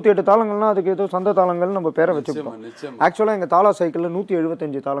 108 தாளங்கள்னா அதுக்கு ஏதோ சந்த தாளங்கள்னு நம்ம பேரை வச்சுக்கிட்டோம். ஆக்சுவலாக எங்கள் தாளா சைக்கிளில்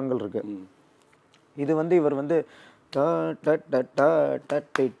 175 தாளங்கள் இருக்கு. இது வந்து இவர் வந்து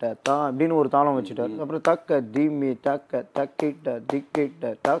அப்படின்னு ஒரு தாளம் வச்சுட்டார். அப்புறம் தக்க தீமி தக்க தக்கிட்ட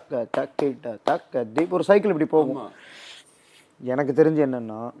திக்கிட்ட தக்க தக்கிட்ட தக்க தீப் ஒரு சைக்கிள் இப்படி போகும். எனக்கு தெரிஞ்சு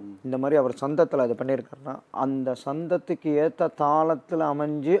என்னன்னா இந்த மாதிரி அவர் சந்தத்தில் அதை பண்ணியிருக்காருன்னா அந்த சந்தத்துக்கு ஏற்ற தாளத்தில்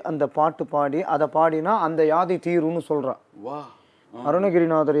அமைஞ்சு அந்த பாட்டு பாடி அதை பாடினா அந்த யாதி தீரும்னு சொல்கிறான்.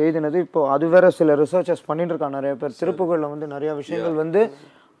 அருணகிரிநாதர் எழுதினது. இப்போ அது வேற சில ரிசர்ச்சர்ஸ் பண்ணிட்டு இருக்காங்க நிறைய பேர். திருப்புகழில் வந்து நிறைய விஷயங்கள் வந்து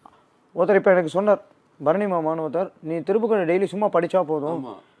ஒருத்தர் இப்போ எனக்கு சொன்னார், பரணி மாமான்னு ஒருத்தர், நீ திருப்புகழை டெய்லி சும்மா படித்தா போதும்,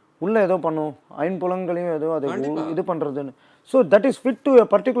 உள்ளே ஏதோ பண்ணும் ஐம்புலங்களையும் ஏதோ அதை இது பண்ணுறதுன்னு. So that is fit to a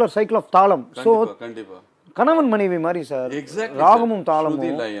particular cycle of தாளம். ஸோ கணவன் மனைவி மாதிரி சார், ராகமும்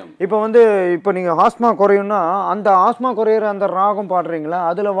தாளமும். இப்போ வந்து இப்போ நீங்கள் ஆஸ்மா குறையும்னா அந்த ஆஸ்மா குறையிற அந்த ராகம் பாடுறீங்களா,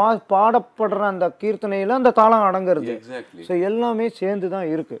 அதில் பாடப்படுற அந்த கீர்த்தனையில் அந்த தாளம் அடங்குறது. ஸோ எல்லாமே சேர்ந்து தான்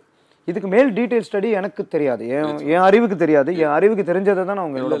இருக்குது. இதுக்கு மேல் டீட்டெயில் ஸ்டடி எனக்கு தெரியாது, என் அறிவுக்கு தெரியாது. என் அறிவுக்கு தெரிஞ்சதை தான் நான்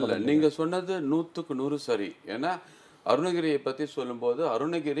உங்களோட. நீங்கள் சொன்னது 100க்கு 100 சரி. ஏன்னா அருணகிரியை பற்றி சொல்லும்போது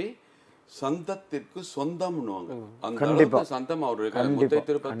அருணகிரி சந்தத்திற்கு சொந்தம்னுவாங்க. அந்த சந்தம் அவரு முத்தை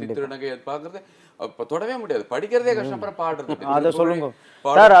திருப்பதி திருநகை பார்க்கறது அப்ப தொடவே முடியாது, படிக்கிறதே கஷ்டம், அப்புறம் பாடுறது. அதை சொல்லுங்க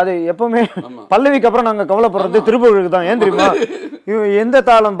சார். அது எப்பவுமே பல்லவிக்கு அப்புறம் நாங்க கவலைப்படுறது திருப்புகழுக்கு தான். ஏன் தெரியுமா, எந்த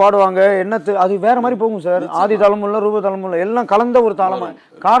தாளம் பாடுவாங்க என்ன அது வேற மாதிரி போகும் சார். ஆதி தாளமும் இல்லை ரூப தாளமும் இல்லை, எல்லாம் கலந்த ஒரு தாளமா.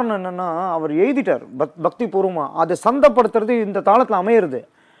 காரணம் என்னன்னா அவர் எழுதிட்டார் பக்தி பூர்வமா, அதை சந்தப்படுத்துறது இந்த தாளத்துல அமையிறது.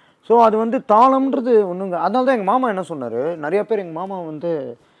 ஸோ அது வந்து தாளம்ன்றது ஒண்ணுங்க. அதனால தான் எங்க மாமா என்ன சொன்னாரு, நிறைய பேர் எங்க மாமா வந்து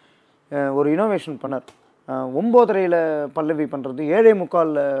ஒரு இனோவேஷன் பண்ணார். 9:30 பல்லவி பண்ணுறது,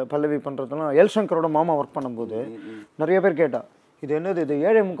 7:45 பல்லவி பண்ணுறதுலாம் எல்சங்கரோட மாமா ஒர்க் பண்ணும்போது நிறைய பேர் கேட்டா, இது என்னது இது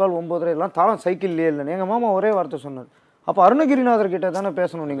 7:45 9:30 தாளம் சைக்கிள்லேயே இல்லைன்னு. எங்கள் மாமா ஒரே வார்த்தை சொன்னார், அப்போ அருணகிரிநாதர் கிட்ட தானே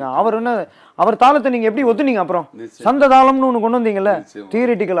பேசணும் நீங்கள். அவர் என்ன அவர் தாளத்தை நீங்கள் எப்படி ஒத்துனீங்க, அப்புறம் சந்த தாளம்னு ஒன்று கொண்டு வந்தீங்கல்ல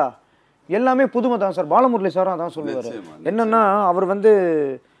தியரிட்டிக்கலா. எல்லாமே புதுமை தான் சார். பாலமுரளி சாரும் அதான் சொல்லுவார். என்னன்னா அவர் வந்து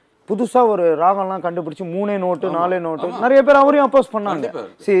புதுசா ஒரு ராகம்லாம் கண்டுபிடிச்சு 3 நோட்டு 4 நோட்டு நிறைய பேர் அவரையும் அப்போஸ் பண்ணாங்க.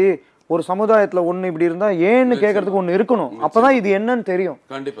 சரி, ஒரு சமுதாயத்துல ஒண்ணு இப்படி இருந்தா ஏன்னு கேட்கறதுக்கு ஒண்ணு இருக்கணும், அப்பதான் இது என்னன்னு தெரியும்.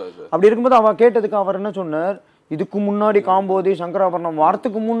 கண்டிப்பா சார். அப்படி இருக்கும்போது அவ கேட்டதுக்கு அவர் என்ன சொன்னார், இதுக்கு முன்னாடி காம்போதி சங்கராபரணம்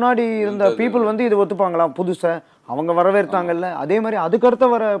வாரத்துக்கு முன்னாடி இருந்த பீப்புள் வந்து இது ஒத்துப்பாங்களா புதுசா, அவங்க வரவேற்றாங்கல்ல, அதே மாதிரி அதுக்கடுத்த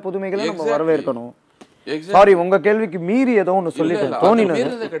வர புதுமைகளை நம்ம வரவேற்கணும். சாரி, உங்க கேள்விக்கு மீறி ஏதோ ஒண்ணு சொல்லிட்டேன்,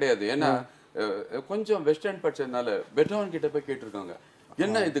 தோணினது கிடையாது. ஏன்னா கொஞ்சம் வெஸ்டர்ன் படிச்சதுனால பெட்டோன் கிட்ட போய் கேட்டிருக்காங்க,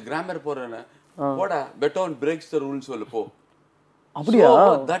 என்ன இது கிராமர் போறேன்னு, போடா பெட்டோன் பிரேக்ஸ் தி ரூல்ஸ் சொல்லு போ. அப்படியா?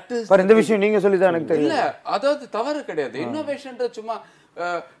 இந்த விஷயம் நீங்க சொல்லிதான் எனக்கு தெரியல. இல்ல, அதாவது தவறு கிடையாது. இன்னோவேஷன் சும்மா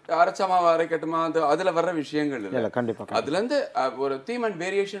அரைச்சமா அரைக்கட்டுமா அதுல வர்ற விஷயங்கள் இல்ல. கண்டிப்பா அதுல இருந்து ஒரு தீம் அண்ட்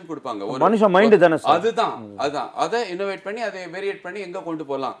வேரியேஷன் கொடுப்பாங்க. ஒரு மனுஷன் மைண்ட் தானே, அதுதான் அதை இன்னோவேட் பண்ணி அதை வேரியேட் பண்ணி எங்க கொண்டு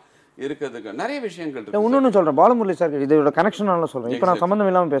போலாம் இருக்கிறதுக்கு நிறைய விஷயங்கள் இருக்கு. இன்னொன்னு சொல்றேன், பாலமுரளி சார் இதோட கனெக்ஷனால சொல்றேன். இப்ப நான் சம்பந்தம்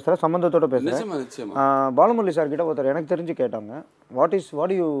இல்லாம பேசுறேன், சம்பந்தத்தோட பேசுறேன். பாலமுரளி சார் கிட்ட ஒருத்தர் எனக்கு தெரிஞ்சு கேட்டாங்க, what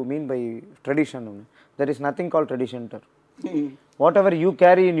to you mean by tradition? there is nothing called tradition. whatever you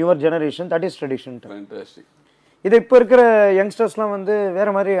carry in your generation, that is tradition. Fantastic. இது இப்போ இருக்கிற யங்ஸ்டர்ஸ்லாம் வந்து வேற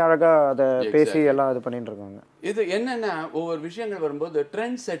மாதிரி அழகா அதை பேசி எல்லாம் இது பண்ணிட்டு இருக்காங்க. இது என்னன்னா ஒவ்வொரு விஷயங்கள் வரும்போது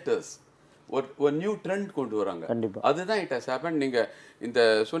ட்ரெண்ட் செட்டர்ஸ் ஒரு நியூ ட்ரெண்ட் கொண்டு வராங்க. கண்டிப்பா அதுதான் இட் ஹஸ் ஹேப்பன். நீங்க இந்த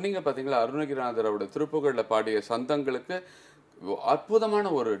சொன்னீங்க பாத்தீங்களா, அருணகிரிநாதரோட திருப்புகழ்ல பாடிய சந்தங்களுக்கு அற்புதமான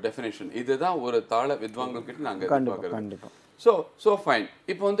ஒரு டெஃபினேஷன். இதுதான் ஒரு தாள வித்வான்கள் கிட்ட நாங்க எதிர்பார்க்கறது. கண்டிப்பா. So fine.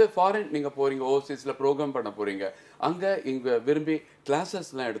 இப்போ வந்து ஃபாரின் நீங்கள் போகிறீங்க, ஓவர்சீஸில் ப்ரோக்ராம் பண்ண போகிறீங்க, அங்கே இங்கே விரும்பி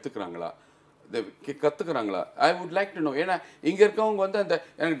கிளாஸஸ்லாம் எடுத்துக்கிறாங்களா, கற்றுக்குறாங்களா? I would like to know. ஏன்னா இங்கே இருக்கவங்க வந்து அந்த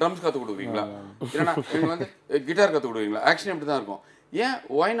எனக்கு ட்ரம்ஸ் கற்றுக் கொடுக்குறீங்களா, இல்லைன்னா எனக்கு வந்து கிட்டார் கற்றுக் கொடுக்குறீங்களா, ஆக்சுவலி அப்படி தான் இருக்கும். ஏன்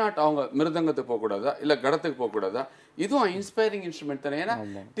ஒய் நாட் அவங்க மிருதங்கத்துக்கு போகக்கூடாதா, இல்லை கடத்துக்கு போகக்கூடாதா? இதுவும் இன்ஸ்பைரிங் இன்ஸ்ட்ருமெண்ட் தானே. ஏன்னா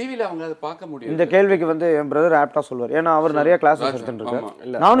டிவியில் அவங்க அதை பார்க்க முடியும். இந்த கேள்விக்கு வந்து என் பிரதர் ஆப்டா சொல்வார், ஏன்னா அவர் நிறைய கிளாஸஸ் எடுத்துட்டு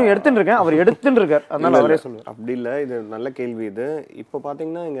இருக்காரு, நானும் எடுத்துட்டு இருக்கேன், அவர் எடுத்துட்டு இருக்காரு, அதனால அவரே சொல்லுவார். அப்படி இல்லை, இது நல்ல கேள்வி. இது இப்போ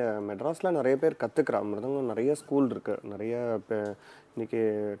பார்த்தீங்கன்னா இங்கே மெட்ராஸில் நிறைய பேர் கற்றுக்குறா மிருதங்கம், நிறைய ஸ்கூல் இருக்கு, நிறைய இன்னைக்கு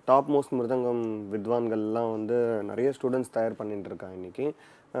டாப் மோஸ்ட் மிருதங்கம் வித்வான்கள்லாம் வந்து நிறைய ஸ்டூடெண்ட்ஸ் தயார் பண்ணிட்டு இருக்காங்க இன்னைக்கு.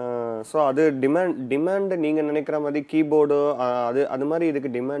 ஸோ அது டிமாண்ட் நீங்கள் நினைக்கிற மாதிரி கீபோர்டு அது மாதிரி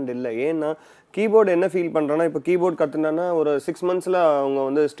இதுக்கு டிமாண்ட் இல்லை. ஏன்னா கீபோர்டு என்ன ஃபீல் பண்ணுறேன்னா, இப்போ கீபோர்டு கற்றுனா ஒரு 6 months அவங்க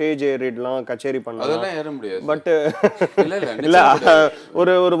வந்து ஸ்டேஜ் ஏறிடலாம், கச்சேரி பண்ணலாம். பட் இல்லை,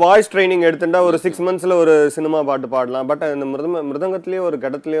 ஒரு வாய்ஸ் ட்ரைனிங் எடுத்துட்டா ஒரு 6 months ஒரு சினிமா பாட்டு பாடலாம். பட் அந்த மிருதங்கத்திலேயோ ஒரு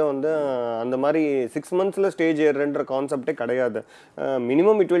கடத்துலேயோ வந்து அந்த மாதிரி 6 months ஸ்டேஜ் ஏறுன்ற கான்செப்டே கிடையாது.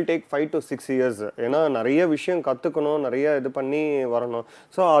 Minimum it will take 5 to 6 years. ஏன்னா நிறைய விஷயம் கற்றுக்கணும், நிறைய இது பண்ணி வரணும்.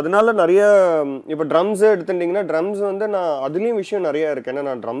 ஸோ அதனால நிறைய இப்போ ட்ரம்ஸ் எடுத்துட்டிங்கன்னா, ட்ரம்ஸ் வந்து நான் அதுலேயும் விஷயம் நிறைய இருக்குது. ஏன்னா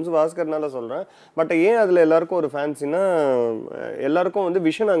நான் ட்ரம்ஸ் வாசிக்கிறதுனால சொல்கிறேன். பட் ஏன் அதில் எல்லாருக்கும் ஒரு ஃபேன்சின்னா, எல்லாருக்கும் வந்து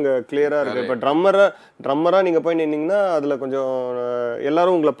விஷன் அங்கே கிளியராக இருக்குது. இப்போ ட்ரம்மராக நீங்கள் போய் நின்னீங்கன்னா அதில் கொஞ்சம்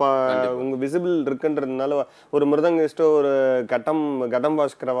எல்லாரும் உங்கள் விசிபிள் இருக்குன்றதுனால, ஒரு மிருதங்கிஸ்டோ ஒரு கட்டம்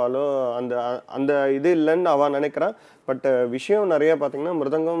வாசிக்கிறவாலோ அந்த இது இல்லைன்னு அவன் நினைக்கிறான். பட் விஷயம் நிறைய பார்த்தீங்கன்னா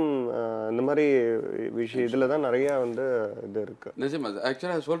மிருதங்கம் இந்த மாதிரி விஷயம் இதில் தான் நிறைய வந்து இது இருக்குது. நிஜமா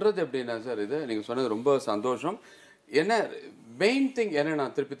ஆக்சுவலாக சொல்கிறது எப்படின்னா சார், இது நீங்கள் சொன்னது ரொம்ப சந்தோஷம். என்ன மெயின் திங் என்ன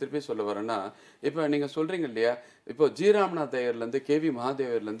நான் திருப்பி சொல்ல வரேன்னா, இப்போ நீங்கள் சொல்கிறீங்க இல்லையா, இப்போ G Ramnath ஐயர்லேருந்து KV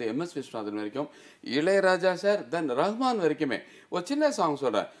மகாதேவர்லேருந்து MS Viswanathan வரைக்கும், இளையராஜா சார் தென் ரஹ்மான் வரைக்குமே ஒரு சின்ன சாங்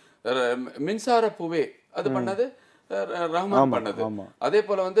சொல்கிறேன், மின்சார பூவே, அது பண்ணது ரஹ்மான் பண்ணது. அதே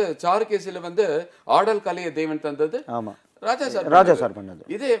போல வந்து சாருகேசில வந்து ஆடல் கலையை தேவன் தந்தது ராஜா சார் பண்ணது.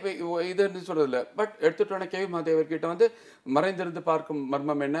 இதுன்னு சொல்றது இல்லை. பட் எடுத்துட்டோன்னா கேவி மகாதேவர் கிட்ட வந்து மறைந்திருந்து பார்க்கும்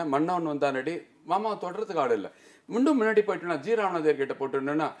மர்மம் என்ன, மன்னவன் வந்தானடி, மாமா தொடர்றதுக்கு ஆடு இல்லை. முன்னாடி போயிட்டோம்னா ஜி ராமநாதர் கிட்ட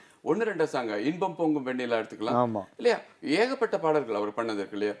போட்டோம்னா 1-2 சாங்க இன்பம் பொங்கும் வெண்ணிலா எடுத்துக்கலாம் இல்லையா, ஏகப்பட்ட பாடல்கள் அவர் பண்ணது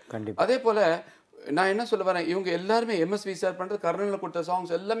இருக்கு இல்லையா. அதே போல நான் என்ன சொல்ல வரேன், இவங்க எல்லாருமே MSV சார் பண்றது, கர்னல்ல கொடுத்த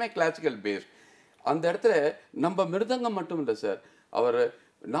சாங்ஸ் எல்லாமே கிளாசிக்கல் பேஸ்ட். அந்த இடத்துல நம்ம மிருதங்கம் மட்டும் இல்லை சார், அவர்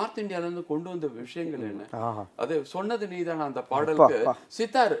நார்த் இந்தியால இருந்து கொண்டு வந்த விஷயங்கள் என்ன, அது சொன்னது நீதான். அந்த பாடலுக்கு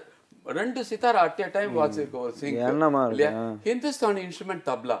sitar 2 sitar at a time வாசிக்க ஒரு சிங் இல்லையா, ஹிந்துஸ்தானி இன்ஸ்ட்ருமெண்ட்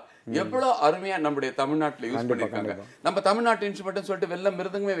தப்லா எவ்வளவு அருமையா நம்முடைய தமிழ்நாட்டுல யூஸ் பண்ணிருக்காங்க. நம்ம தமிழ்நாட்டு இன்ஸ்ட்ருமெண்ட் சொல்லிட்டு வெள்ள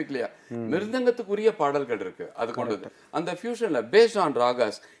மிருதங்கமே வைக்கலையா, மிருதங்கத்துக்குரிய பாடல்கள் இருக்கு, அது கொண்டது அந்த ஃபியூஷன்ல பேஸ்ட் ஆன்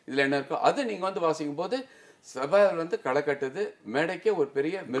ராகாஸ். இதுல என்ன இருக்கோ அது நீங்க வந்து வாசிக்கும் போது சபையில் வந்து களை கட்டுது, மேடைக்கே ஒரு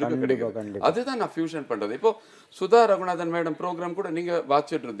பெரிய மெருகு கிடைக்கும். அதுதான் நான் ஃபியூஷன் பண்றது. இப்போ சுதா ரகுநாதன் மேடம் ப்ரோக்ராம் கூட நீங்க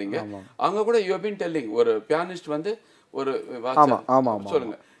வாசிச்சுட்டு இருந்தீங்க, அங்க கூட யூ பீன் டெல்லிங் ஒரு பியானிஸ்ட் வந்து ஒரு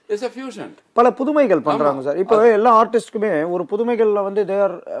சொல்லுங்க, இட்ஸ் a fusion. பல புதுமைகள் பண்றாங்க சார். இப்போ எல்லா ஆர்டிஸ்டுக்குமே ஒரு புதுமைகள்ல வந்து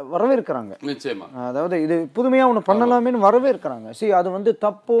வரவேற்கிறாங்க. நிச்சயமா, அதாவது இது புதுமையா ஒன்று பண்ணலாமேன்னு வரவேற்கிறாங்க. அது வந்து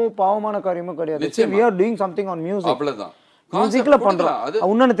தப்போ பாவமான காரியமோ கிடையாது. we are doing something on music. அவ்வளவுதான். மியூசிக்ல பண்றோம்.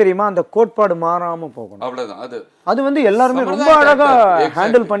 இன்னொன்னு தெரியுமா, அந்த கோட்பாடு மாறாம போகணும், அவ்வளவுதான். அது வந்து எல்லாருமே ரொம்ப அழகா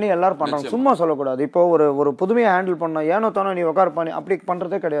ஹேண்டில் பண்ணி எல்லாரும் பண்றாங்க. சும்மா சொல்லக்கூடாது. இப்போ ஒரு புதுமையை ஹேண்டில் பண்ணா ஏனோ தானோ நீ உட்கார் பண்ணி அப்படி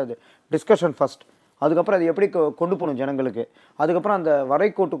பண்றதே கிடையாது. டிஸ்கஷன் ஃபர்ஸ்ட், அதுக்கப்புறம் அது எப்படி கொண்டு போகணும் ஜனங்களுக்கு, அதுக்கப்புறம் அந்த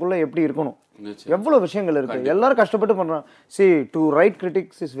வரைக்கோட்டுக்குள்ள எப்படி இருக்கணும், எவ்வளவு விஷயங்கள் இருக்கு. எல்லாரும் கஷ்டப்பட்டு பண்றாங்க. C to right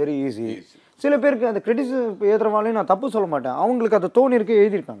critics is very easy. சில பேருக்கு அந்த கிரிட்டிக்ஸ் எழுதுறவாலையும் நான் தப்பு சொல்ல மாட்டேன், அவங்களுக்கு அது தோணி இருக்கு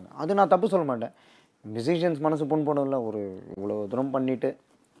எழுதியிருக்காங்க, அது நான் தப்பு சொல்ல மாட்டேன். மியூசிஷியன்ஸ் மனசு புண் போனதில்ல, ஒரு இவ்வளோ தூரம் பண்ணிட்டு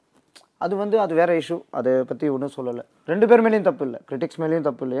அது வந்து அது வேற இஷ்யூ, அதை பற்றி ஒன்றும் சொல்லலை. ரெண்டு பேர் மேலேயும் தப்பு இல்லை, கிரிட்டிக்ஸ் மேலேயும்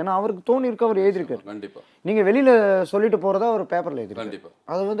தப்பு இல்லை. ஏன்னா அவருக்கு தோணி இருக்கு, அவர் எழுதியிருக்காரு. கண்டிப்பாக நீங்கள் வெளியில் சொல்லிட்டு போகிறதா ஒரு பேப்பரில் எழுதிருக்காரு.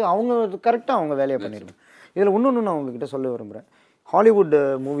 கண்டிப்பாக அது வந்து அவங்க கரெக்டாக அவங்க வேலையை பண்ணியிருக்காங்க. இதில் இன்னொன்று நான் உங்ககிட்ட சொல்ல விரும்புகிறேன். ஹாலிவுட்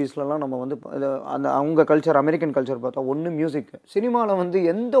மூவிஸ்லலாம் நம்ம வந்து அந்த அவங்க கல்ச்சர், அமெரிக்கன் கல்ச்சர் பார்த்தா ஒன்று மியூசிக். சினிமாவில் வந்து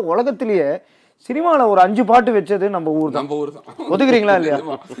எந்த உலகத்திலேயே சினிமாவில் ஒரு 5 பாட்டு வச்சது நம்ம ஊர் தான். ஒதுக்குறீங்களா இல்லையா?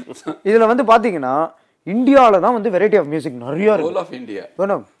 இதில் வந்து பார்த்தீங்கன்னா இந்தியாவில் தான் வந்து வெரைட்டி ஆஃப் மியூசிக் நிறையா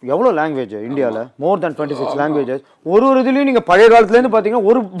இருக்கு. எவ்வளோ லாங்குவேஜ் இந்தியாவில்? மோர் தேன் 26 லாங்குவேஜஸ். ஒரு இதுலேயும் நீங்கள் பழைய காலத்துலேருந்து பார்த்தீங்கன்னா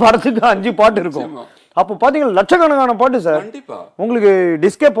ஒரு படத்துக்கு 5 பாட்டு இருக்கும். அப்போ பார்த்தீங்கன்னா லட்சக்கணக்கான பாட்டு சார், உங்களுக்கு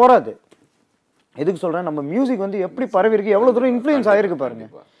டிஸ்கே போகாது. எதுக்கு சொல்கிறேன், நம்ம மியூசிக் வந்து எப்படி பரவி இருக்கு, எவ்வளோ தூரம் இன்ஃப்ளூயன்ஸ் ஆகிருக்கு பாருங்க.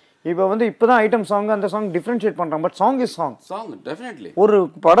 இப்போ வந்து இப்போதான் ஐட்டம் சாங் அந்த சாங் டிஃப்ரென்ஷியேட் பண்ணுறாங்க, but song is song. Definitely ஒரு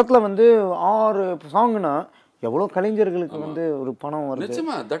படத்தில் வந்து 6 சாங்னா எவ்வளோ கலைஞர்களுக்கு வந்து ஒரு பணம் வருது,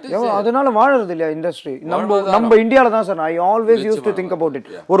 அதனால வாழறது இல்லையா இண்டஸ்ட்ரி? நம்ம இந்தியாவில் தான் sir. I always use to think about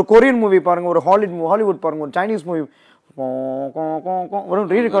it. ஒரு கொரியன் மூவி பாருங்க, ஒரு ஹாலிவுட் பாருங்க, ஒரு சைனீஸ் மூவி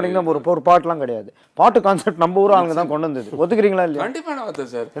ரீ ரெக்கார்டிங் தான், ஒரு பாட்டுலாம் கிடையாது. பாட்டு கான்செப்ட் நம்ம ஊர் ஆளுங்க தான் கொண்டு வந்தது. ஒத்துக்கிறீங்களா இல்லையா? கண்டிப்பான வார்த்தை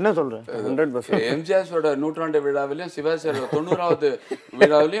சார். என்ன சொல்றேன், 100%. எம்ஜிஆர் நூற்றாண்டு விழாவிலையும் சிவாஜியோட 90வது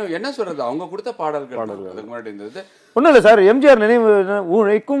விழாவிலையும் என்ன சொல்றது, அவங்க கொடுத்த பாடல்கள் அதுக்கு முன்னாடி இருந்தது. ஒன்றும் இல்லை சார், எம்ஜிஆர் நினைவு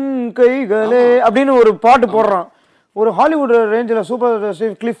உழைக்கும் கைகளே அப்படின்னு ஒரு பாட்டு போடுறான். ஒரு ஹாலிவுட் ரேஞ்சில் சூப்பர்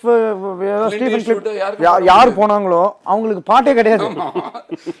கிளிஃப் ஸ்டீஃபன் கிளிஃப் யார் போனாங்களோ அவங்களுக்கு பாட்டே கிடையாது.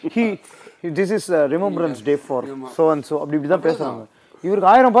 This is remembrance day for so and so அப்படி இப்படி தான் பேசுறாங்க. இவருக்கு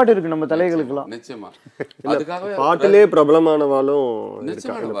 1000 பாட்டு இருக்கு நம்ம தலைகளுக்குலாம். நிச்சயமா பாட்டிலே பிரபலமானவாலும்.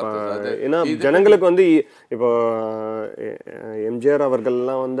 ஏன்னா ஜனங்களுக்கு வந்து இப்போ எம்ஜிஆர்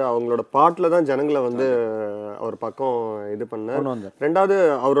அவர்கள்லாம் வந்து அவங்களோட பாட்டில் தான் ஜனங்களை வந்து அவர் பக்கம் இது பண்ண. ரெண்டாவது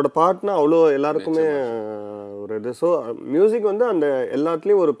அவரோட பாட்டுனா அவ்வளோ எல்லாருக்குமே ஒரு இது. ஸோ மியூசிக் வந்து அந்த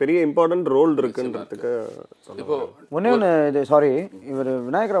எல்லாத்துலேயும் ஒரு பெரிய இம்பார்ட்டன்ட் ரோல் இருக்குன்றதுக்கு. இப்போ ஒன்று இது சாரி, இவர்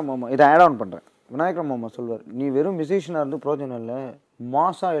விநாயகர் மாமா இதை ஆட் ஆன் பண்ணுறேன். விநாயகர் மாமா சொல்வார், நீ வெறும் மியூசிஷியனாக இருந்து பிரோஜனம் இல்லை,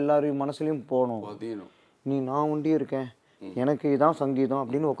 மாசா எல்லாரையும் மனசுலையும் போகணும். நீ நான் ஒண்டி இருக்கேன், எனக்கு இதான் சங்கீதம்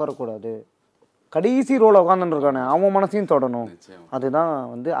அப்படின்னு உட்காரக்கூடாது. கடைசி ரோல உட்காந்துருக்கானே அவன் மனசையும் தொடணும். அதுதான்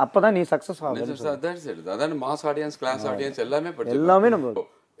வந்து அப்பதான் நீ சக்சஸ் ஆகும். மாஸ் ஆடியன்ஸ், கிளாஸ் ஆடியன்ஸ் எல்லாமே நம்ம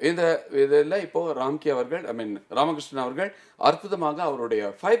இந்த இதெல்லாம் இப்போ ராம்கி அவர்கள், ராமகிருஷ்ணன் அவர்கள் அற்புதமாக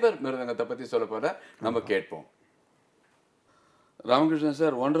அவருடைய ஃபைபர் மிருதங்கத்தை பத்தி சொல்ல போற நம்ம கேட்போம். ராமகிருஷ்ணன்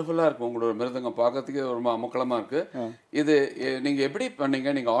சார், ஒண்டர்ஃபுல்லா இருக்கு உங்களோட மிருதங்கம், பார்க்கறதுக்கு ரொம்ப அமக்கலமா இருக்கு. இது நீங்க எப்படி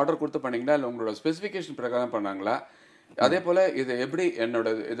பண்ணீங்க? நீங்க ஆர்டர் கொடுத்து பண்ணீங்களா இல்லை உங்களோட ஸ்பெசிஃபிகேஷன் பிரகாரம் பண்ணாங்களா? அதே போல இது எப்படி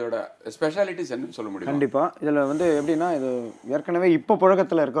இதோட ஸ்பெஷாலிட்டிஸ் என்னன்னு சொல்ல முடியும்? கண்டிப்பா. இதுல வந்து எப்படின்னா, இது ஏற்கனவே இப்போ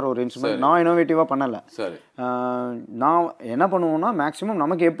புழக்கத்துல இருக்கிற ஒரு இன்ஸ்ட்ருமெண்ட். நான் இனோவேட்டிவா பண்ணல. சரி, நான் என்ன பண்ணுவோம்னா மேக்ஸிமம்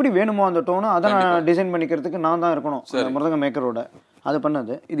நமக்கு எப்படி வேணுமோ அந்த டோனை அதை நான் டிசைன் பண்ணிக்கிறதுக்கு நான் தான் இருக்கணும், மிருதங்க மேக்கரோட. அது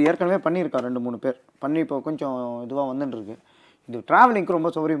பண்ணது இது ஏற்கனவே பண்ணியிருக்கா 2-3 பேர் பண்ணி இப்போ கொஞ்சம் இதுவா வந்துட்டு இருக்கு. இது டிராவலிங்க்கு ரொம்ப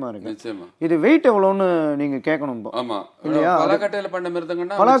சௌகரியமா இருக்கு. இது வெயிட் எவ்வளோன்னு நீங்க கேட்கணும் இல்லையா?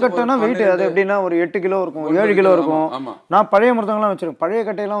 பலாக்கட்டைனா வெயிட் அது எப்படின்னா ஒரு 8 கிலோ இருக்கும், 7 கிலோ இருக்கும். நான் பழைய மிருதங்கள்லாம் வச்சிருக்கேன். பழைய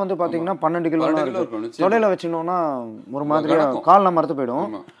கட்டையெல்லாம் வந்து பாத்தீங்கன்னா 12 கிலோ இருக்கும். தொடையில வச்சிருந்தோம்னா ஒரு மாதிரியா கால்லாம் மரத்து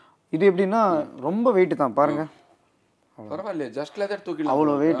போயிடும். இது எப்படின்னா ரொம்ப வெயிட் தான் பாருங்க.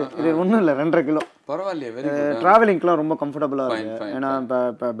 அவ்வளோ வெயிட். இது ஒன்றும் இல்லை, 2.5 கிலோ. டிராவலிங்க்குலாம் ரொம்ப கம்ஃபர்டபுளா இருக்கு. ஏன்னா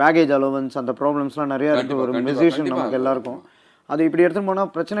இப்போ பேகேஜ் அலோவன்ஸ் அந்த ப்ராப்ளம்ஸ்லாம் நிறைய இருக்கு ஒரு மியூசிஷியன் நமக்கு எல்லாருக்கும். அது இப்படி எடுத்துட்டு போனால்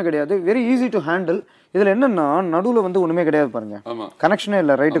பிரச்சனை கிடையாது. Very easy to handle. இதில் என்னன்னா நடுவில் வந்து ஒன்றுமே கிடையாது பாருங்க, கனெக்ஷனே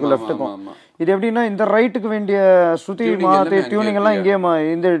இல்லை ரைட்டுக்கும் லெஃப்ட்டுக்கும். இது எப்படின்னா இந்த ரைட்டுக்கு வேண்டிய ஸ்ருதி மாற்றி டியூனிங் எல்லாம் இங்கேயே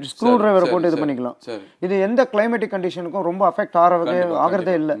இந்த ஸ்க்ரூ டிரைவரை போட்டு இது பண்ணிக்கலாம். இது எந்த கிளைமேட்டிக் கண்டிஷனுக்கும் ரொம்ப அஃபெக்ட்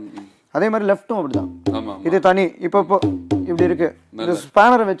ஆகிறதே இல்லை. அதே மாதிரி லெஃப்ட்டும் அப்படிதான். இது தனி இப்போ இப்படி இருக்கு. இந்த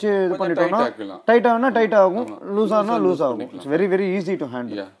ஸ்பேனரை வச்சு இது பண்ணிட்டோம்னா டைட் ஆகுனா டைட் ஆகும், லூஸ் ஆகுனா லூஸ் ஆகும். It's very very easy to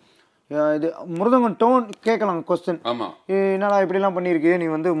handle. இது மிருதங்கம் டோன் கேட்கலாம் கொஸ்டின், என்னடா இப்படிலாம் பண்ணியிருக்கே நீ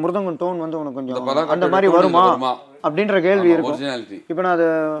வந்து மிருதங்கம் டோன் வந்து உனக்கு கொஞ்சம் அந்த மாதிரி வருமா அப்படின்ற கேள்வி இருக்கும். இப்போ நான் அதை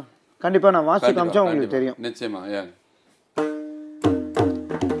கண்டிப்பாக நான் வாசி காமிச்சா உங்களுக்கு தெரியும். நிச்சயமா.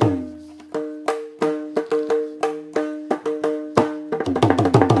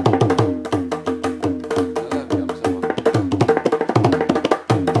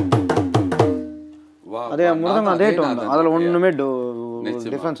 அதே மிருதங்கம் அதே டோன் தான், அதில் ஒன்றுமே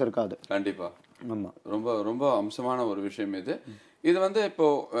டிஃபரன்ஸ் இருக்காது. கண்டிப்பா. ரொம்ப ரொம்ப அம்சமான ஒரு விஷயம் இது. இது வந்து இப்போ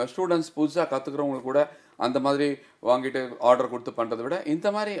ஸ்டூடெண்ட்ஸ் புதுசாக கற்றுக்கிறவங்களுக்கு கூட அந்த மாதிரி வாங்கிட்டு ஆர்டர் கொடுத்து பண்ணுறதை விட இந்த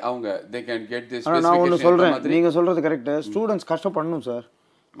மாதிரி அவங்க தே கேன் கெட் திஸ். நான் ஒன்று சொல்கிறேன், நீங்கள் சொல்கிறது கரெக்டு. ஸ்டூடெண்ட்ஸ் கஷ்டப்படணும் சார்.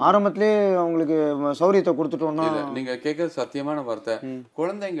 ஆரம்பத்திலே அவங்களுக்கு சௌரியத்தை கொடுத்துட்டோம்னா. நீங்க கேட்கறது சத்தியமான வார்த்தை.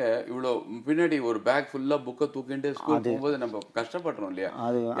 குழந்தைங்க இவ்வளோ பின்னாடி ஒரு பேக் ஃபுல்லா புக்கை தூக்கிட்டு ஸ்கூல் போகும்போது நம்ம கஷ்டப்படுறோம் இல்லையா?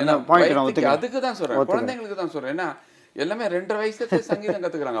 அதுக்கு தான் சொல்றேன், குழந்தைங்களுக்கு தான் சொல்றேன். ஏன்னா எல்லாமே 2.5 வயசுல சங்கீதம்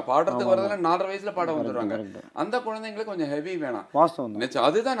கத்துக்கிறாங்க, பாடுறதுக்கு வரதுல 4.5 வயசுல பாட வந்துடுறாங்க. அந்த குழந்தைங்களுக்கு கொஞ்சம் ஹெவி வேணாம்.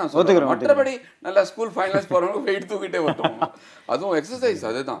 அதுதான் நான் சொல்றேன். மற்றபடி நல்லா ஸ்கூல் ஃபைனல்ஸ் போறவங்க வெயிட் தூக்கிட்டே வரட்டும், அதுவும் எக்ஸசைஸ்.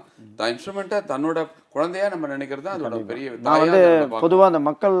 அதுதான் இன்ஸ்ட்ருமெண்ட்டை தன்னோட குழந்தையா நம்ம நினைக்கிறது தான் அதோட பெரிய. நான் வந்து பொதுவாக அந்த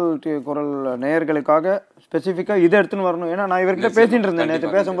மக்கள் குரல் நேயர்களுக்காக ஸ்பெசிஃபிக்காக இதை எடுத்துன்னு வரணும். ஏன்னா நான் இவர்கிட்ட பேசிட்டு இருந்தேன்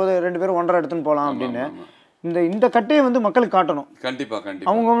நேற்று, பேசும்போது 2 பேரும் 1.5 எடுத்துன்னு போகலாம் அப்படின்னு. இந்த கட்டையை வந்து மக்களுக்கு காட்டணும். கண்டிப்பா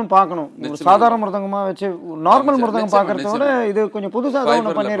கண்டிப்பா அவங்க பார்க்கணும். சாதாரண மிருதங்கமா வச்சு நார்மல் மிருதங்கம் பார்க்கறத விட இது கொஞ்சம் புதுசாக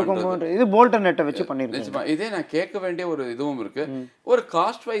ஒன்று பண்ணியிருக்கோம். இது போல்டன் நெட்டை வச்சு பண்ணியிருக்கோம். இதே நான் கேட்க வேண்டிய ஒரு இதுவும் இருக்கு. ஒரு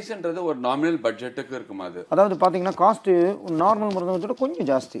காஸ்ட் வைஸ்ன்றது ஒரு நாமினல் பட்ஜெட்டுக்கு இருக்குமா? அது அதாவது பார்த்தீங்கன்னா காஸ்ட் நார்மல் மிருதங்கத்தோட கொஞ்சம்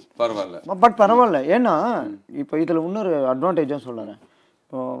ஜாஸ்தி. பரவாயில்ல, பட் பரவாயில்ல. ஏன்னா இப்போ இதில் இன்னொரு அட்வான்டேஜும் சொல்லுறேன்.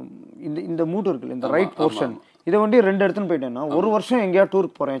 இந்த மூட்டு இருக்குல்ல, இந்த ரைட் போர்ஷன், இதை வண்டி 2 எடுத்துன்னு போயிட்டேன்னா 1 வருஷம் எங்கேயா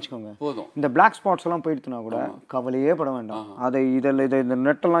டூருக்கு போகிறேன் வச்சுக்கோங்க, இந்த பிளாக் ஸ்பாட்ஸ் எல்லாம் போயிடுச்சுனா கூட கவலையே பட வேண்டாம். அதை இந்த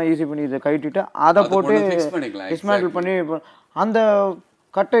நெட்டெல்லாம் ஈஸி பண்ணி இதை கட்டிட்டு அதை போட்டு டிஸ்மேண்டில் பண்ணி அந்த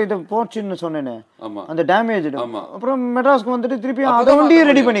கட்டை இதை போச்சுன்னு சொன்னேனே அந்த டேமேஜ், அப்புறம் மெட்ராஸ்க்கு வந்துட்டு திருப்பி அதை வண்டியே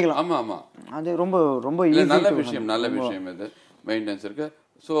ரெடி பண்ணிக்கலாம். அது ரொம்ப ரொம்ப நல்ல விஷயம். நல்ல விஷயம். இது மெயின்டெனன்ஸ் இருக்கு.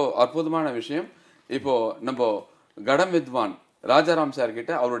 ஸோ அற்புதமான விஷயம். இப்போ நம்ம கடம் வித்வான் ராஜாராம் சார்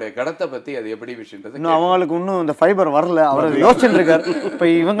கிட்ட அவருடைய கடத்தை பத்தி அது எப்படி விஷயம்ன்றது இன்னும் அவங்களுக்கு இன்னும் இந்த ஃபைபர் வரல. அவர் யோசிச்சுட்டு இருக்காரு, இப்போ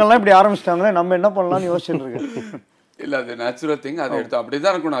இவங்கெல்லாம் இப்படி ஆரம்பிச்சிட்டாங்களே நம்ம என்ன பண்ணலாம்னு யோசிச்சுட்டு இருக்காரு. இல்ல அது நேச்சுரல் திங். அதை எடுத்து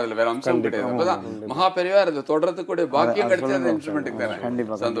அப்படிதான் இருக்கணும், அதுல வேற அம்சம் கிடையாது. அப்பதான் மகா பெரியவர் அதை தொடர்றதுக்கு கூட பாக்கியம் கிடைச்சது இன்ஸ்ட்ருமெண்ட்டுக்கு தானே.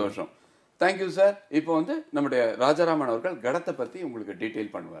 கண்டிப்பா சந்தோஷம். Thank you sir. இப்போ வந்து நம்முடைய ராஜாராமன் அவர்கள் கடத்தை பத்தி உங்களுக்கு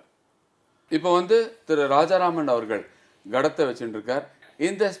டீட்டெயில் பண்ணுவார். இப்போ வந்து திரு ராஜாராமன் அவர்கள் கடத்தை வச்சுட்டு இருக்கார்.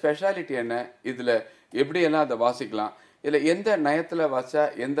 இந்த ஸ்பெஷாலிட்டி என்ன, இதுல எப்படி எல்லாம் அதை வாசிக்கலாம், இல்லை எந்த நயத்தில் வாசிச்சா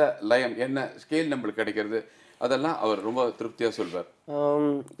எந்த லயம் என்ன ஸ்கேல் நம்மளுக்கு கிடைக்கிறது, அதெல்லாம் அவர் ரொம்ப திருப்தியாக சொல்வார்.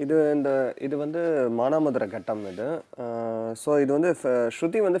 இது வந்து மானாமதுர கட்டம் இது. ஸோ இது வந்து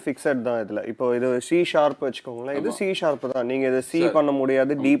ஸ்ருதி வந்து ஃபிக்ஸட் தான் இதில். இப்போ இது சி ஷார்ப் வச்சுக்கோங்களேன், இது சி ஷார்ப் தான். நீங்கள் இது சி பண்ண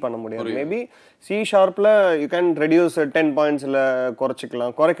முடியாது, டி பண்ண முடியாது. Maybe C ஷார்ப்பில் you can reduce 10 பாயிண்ட்ஸில்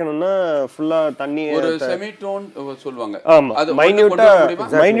குறைச்சிக்கலாம். குறைக்கணும்னா ஃபுல்லாக தண்ணி ஒரு செமி டோன் சொல்லுவாங்க. ஆமாம்,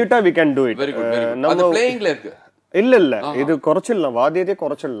 மைன்யூட்டாக வி கேன் டூ இட். நம்ம பிளேயிங்ல இருக்கு. இல்ல இது குறைச்சிடலாம், வாத்தியத்தையே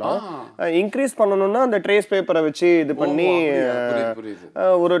குறைச்சிடலாம். இன்க்ரீஸ் பண்ணணும்னா அந்த ட்ரேஸ் பேப்பரை வச்சு இது பண்ணி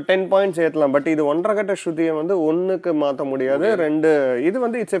ஒரு 10 பாயிண்ட்ஸ் ஏற்றலாம். பட் இது 1.5 கட்ட ஸ்ருதியை வந்து 1க்கு மாற்ற முடியாது. 2 இது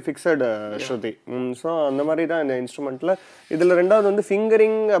வந்து it's a fixed Shruti. So அந்த மாதிரி தான் இந்த இன்ஸ்ட்ருமெண்ட்ல. இதுல 2வது வந்து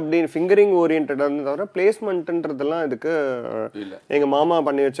ஃபிங்கரிங் ஓரியன்டா தவிர பிளேஸ்மெண்ட்ன்றதெல்லாம் இதுக்கு எங்க மாமா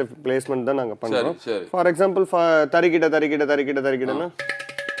பண்ணி வச்ச பிளேஸ்மெண்ட் தான் நாங்க பண்றோம். ஃபார் எக்ஸாம்பிள் தரிக்கிட்டனா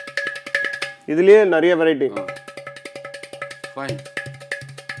இதுலயே நிறைய வெரைட்டி.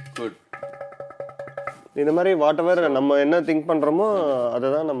 இந்த மாதிரி வாட்டவர் நம்ம என்ன திங்க் பண்றோமோ அதை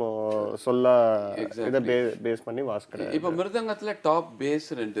தான் நம்ம சொல்ல இதை பேஸ் பண்ணி வாசிக்கிறோம். இப்போ மிருதங்கத்துல டாப் பேஸ்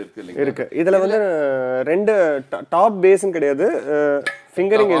 2 இருக்கு. இதுல வந்து 2 டாப் பேஸ்னு கிடையாது,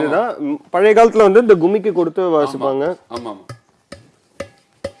 ஃபிங்கரிங். இதுதான் பழைய காலத்துல வந்து இந்த குமிக்கு கொடுத்து வாசிப்பாங்க.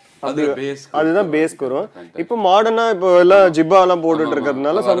 அதுதான் பேஸ்க்கு வரும். இப்போ மாடர்னா இப்போ எல்லாம் ஜிப்பா எல்லாம் போட்டுட்டு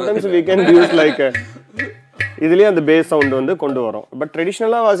இருக்கிறதுனால sometimes we can use like இதுலயே அந்த பேஸ் சவுண்ட் வந்து கொண்டு வரும். பட்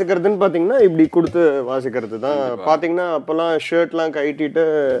ட்ரெடிஷ்னலா வாசிக்கிறதுன்னு பாத்தீங்கன்னா இப்படி கொடுத்து வாசிக்கிறது தான். பாத்தீங்கன்னா அப்பெல்லாம் ஷர்ட்லாம் கட்டிட்டு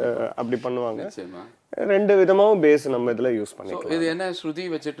அப்படி பண்ணுவாங்க. 2 விதமாவும் பேஸ் நம்ம இதுல யூஸ் பண்ணிக்கலாம். இது என்ன ஸ்ருதி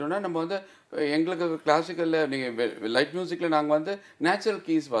வச்சுட்டோம்னா நம்ம வந்து எங்களுக்கு கிளாசிக்கல்ல நீங்க லைட் மியூசிக்ல நாங்க வந்து நேச்சுரல்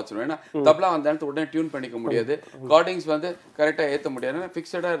கீஸ் வாசிக்கிறோம். ஏன்னா தபலா அந்த இடத்துல உடனே டியூன் பண்ணிக்க முடியாது, கார்டிங்ஸ் வந்து கரெக்டா ஏற்ற முடியாது,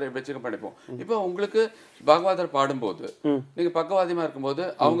 ஃபிக்ஸடா வச்சுக்க பண்ணிப்போம். இப்போ உங்களுக்கு பாகவதர் பாடும்போது நீங்க பக்கவாதியமா இருக்கும்போது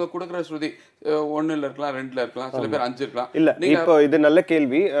அவங்க கொடுக்குற ஸ்ருதி 1ல இருக்கலாம், 2ல இருக்கலாம், சில பேர் 5 இருக்கலாம். இல்ல இப்போ இது நல்ல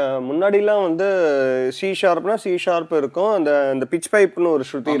கேள்வி. முன்னாடிலாம் வந்து சி ஷார்ப்னா சி ஷார்ப் இருக்கும், அந்த பிச் பைப்னு ஒரு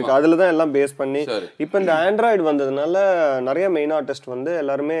ஸ்ருதி இருக்கு, அதுலதான் எல்லாம் பேஸ் பண்ணி. இப்போ இந்த ஆண்ட்ராய்டு வந்ததுனால நிறைய மெயின் ஆர்டிஸ்ட் வந்து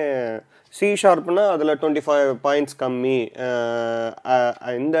எல்லாருமே சி ஷார்ப்னா அதில் 25 பாயிண்ட்ஸ் கம்மி,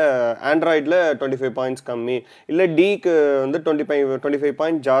 இந்த ஆண்ட்ராய்டில் 25 பாயிண்ட்ஸ் கம்மி, இல்லை டிக்கு வந்து 25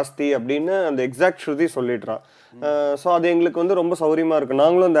 பாயிண்ட் ஜாஸ்தி அப்படின்னு அந்த எக்ஸாக்ட் ஸ்ருதி சொல்லிடுறான். ஸோ அது எங்களுக்கு வந்து ரொம்ப சௌரியமாக இருக்குது.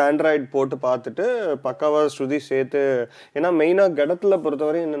 நாங்களும் அந்த ஆண்ட்ராய்டு போட்டு பார்த்துட்டு பக்காவாக ஸ்ருதி சேர்த்து, ஏன்னா மெயினாக கடத்தில்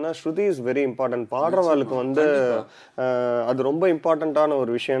பொறுத்தவரை என்னென்னா ஸ்ருதி இஸ் வெரி இம்பார்ட்டன்ட். பாடுறவாளுக்கு வந்து அது ரொம்ப இம்பார்ட்டண்ட்டான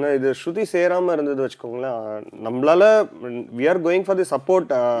ஒரு விஷயம். ஏன்னா இது ஸ்ருதி சேராமல் இருந்தது வச்சுக்கோங்களேன், நம்மளால we are going for the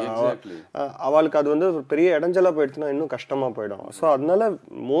support, அவளுக்கு அது வந்து ஒரு பெரிய இடைஞ்சலாக போயிடுச்சுன்னா இன்னும் கஷ்டமாக போயிடும். ஸோ அதனால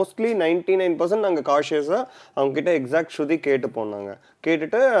மோஸ்ட்லி 99% நாங்கள் காஷியஸாக அவங்க கிட்ட எக்ஸாக்ட் ஸ்ருதி கேட்டு போனாங்க.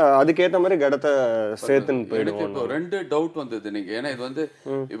 கேட்டுட்டு அதுக்கேற்ற மாதிரி கடத்தை சேர்த்துன்னு போயிடுவோம். இப்போ 2 டவுட் வந்தது நீங்க, ஏன்னா இது வந்து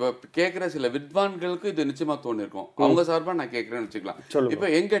இப்போ கேட்குற சில வித்வான்களுக்கு இது நிச்சயமா தோணிருக்கும். அவங்க சார்பா நான் கேட்குறேன்னு வச்சுக்கலாம். இப்போ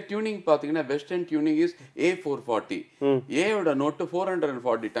எங்க டியூனிங் பாத்தீங்கன்னா western tuning is A440. ஏயோட note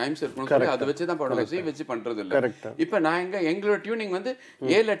 440 times இருக்கணும் சொல்லி அதை வச்சு தான் பாடுவோம், சி வச்சு பண்றது இல்ல. இப்போ நான் எங்களோட டியூனிங் வந்து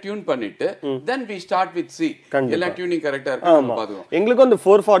ஏல டியூன் பண்ணிட்டு then we start with C, எல்லா டியூனிங் கரெக்டா இருக்கு பாத்துவோம். எங்களுக்கு வந்து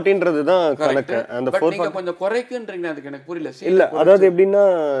 440ன்றது தான் கணக்கு. அந்த 440 கொஞ்சம் குறைக்குன்றீங்க, அதுக்கு எனக்கு புரியல. இல்ல அதாவது எப்படின்னா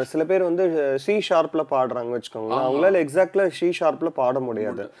சில பேர் வந்து சி ஷார்ப்ல பாடுறாங்க வச்சுக்கோங்களேன், அவங்களால எக்ஸாக்ட்லா சி ஷார்ப்ல பாட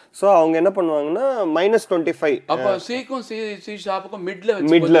முடியாது. சோ அவங்க என்ன பண்ணுவாங்கன்னா -25. அப்ப சிக்கும் C ஷார்ப்புக்கும்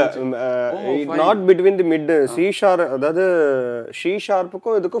மிட்ல not between the mid, C sharp அதாவது சி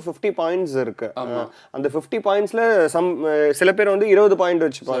ஷார்ப்புக்கும் இதுக்கும் 50 பாயிண்ட்ஸ் இருக்கு. அந்த 50 பாயிண்ட்ஸ்ல சில பேர் வந்து 20 பாயிண்ட்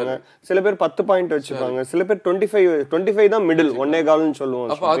வச்சுப்பாங்க, சில பேர் 10 பாயிண்ட் வச்சுப்பாங்க, சில பேர் 25 தான் மிடில், ஒன்னே கால்னு சொல்லுவோம்.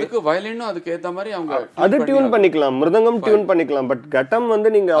 அப்ப அதுக்கு வயலினும் அதுக்கு ஏத்த மாதிரி அவங்க அது டியூன் பண்ணிக்கலாம், மிருதங்கம் டியூன் பண்ணிக்கலாம். பட் கட்டம் வந்து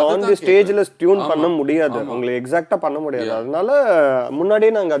நீங்க ஆன் தி ஸ்டேஜ்ல டியூன் பண்ண முடியாது, உங்களுக்கு எக்ஸாக்ட்டா பண்ண முடியாது. அதனால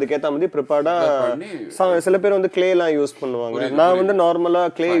முன்னாடியே நாங்க அதுக்கு ஏத்த மாதிரி ப்ரிப்பேர்டா, சில பேர் வந்து கிளே எல்லாம் யூஸ் பண்ணுவாங்க. நான் வந்து நார்மலா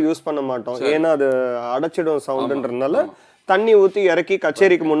கிளே யூஸ் பண்ண மாட்டோம், ஏன்னா அது அடைச்சிடும் சவுண்ட்ன்றதுனால தண்ணி ஊத்தி இறக்கி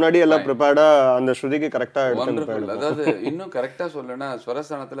கச்சேரிக்கு முன்னாடி எல்லாம் ப்ரிப்பேர்டா அந்த ஸ்ருதிக்கு கரெக்டா எடுத்துட்டு போயிடுவோம். அதாவது இன்னும் கரெக்டா சொல்லணும்னா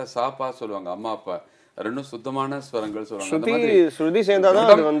ஸ்வரஸ்தானத்துல சாப்பா சொல்லுவாங்க அம்மா அப்பா, ரெண்டும் சுத்தமான ஸ்வரங்கள் சொல்றாங்க. ஸ்ருதி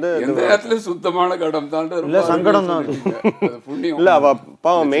சேர்ந்தாதான் அது வந்து எந்த இடத்துல சுத்தமான கடம் தான் இல்ல சங்கடம் தான் இல்ல. அவ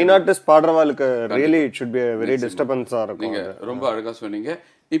பாவம் main artist பாடுறவாளுக்கு really it should be a very disturbance-ஆ இருக்கும். நீங்க ரொம்ப அழகா சொன்னீங்க.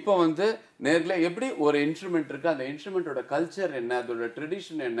 இப்போ வந்து நேர்ல எப்படி ஒரு இன்ஸ்ட்ருமெண்ட் இருக்கு, அந்த இன்ஸ்ட்ருமெண்டோட கல்ச்சர் என்ன, அதோட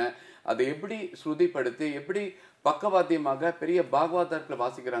ட்ரெடிஷன் என்ன, அதை எப்படி ஸ்ருதிப்படுத்தி எப்படி பக்கவாத்தியமாக பெரிய பாகவதர்களை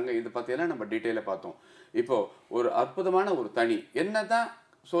வாசிக்கிறாங்க, இது பற்றியெல்லாம் நம்ம டீட்டெயிலாக பார்த்தோம். இப்போ ஒரு அற்புதமான ஒரு தனி என்னதான்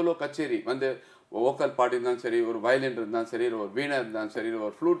சோலோ கச்சேரி வந்து வோக்கல் பாடி இருந்தாலும் சரி, ஒரு வயலின் இருந்தாலும் சரி, ஒரு வீணை இருந்தாலும் சரி,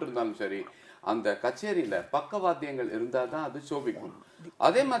 ஒரு ஃப்ளூட் இருந்தாலும் சரி, அந்த கச்சேரியில் பக்கவாத்தியங்கள் இருந்தால் தான் அது சோபிக்கும்.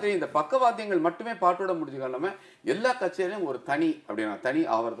 அதே மாதிரி இந்த பக்கவாத்தியங்கள் மட்டுமே பாட்டோட முடிஞ்சுக்காம எல்லா கச்சேரியும் ஒரு தனி அப்படின்னா தனி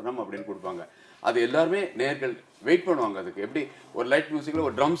ஆவர்த்தனம் அப்படின்னு கொடுப்பாங்க. அது எல்லாருமே நேர்கள் வெயிட் பண்ணுவாங்க. அதுக்கு எப்படி ஒரு லைட் மியூசிக்கில்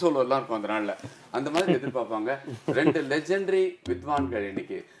ஒரு ட்ரம் சோலோ எல்லாம் இருக்கும், அந்த நாளில் அந்த மாதிரி எதிர்பார்ப்பாங்க. 2 லெஜெண்டரி வித்வான்கள்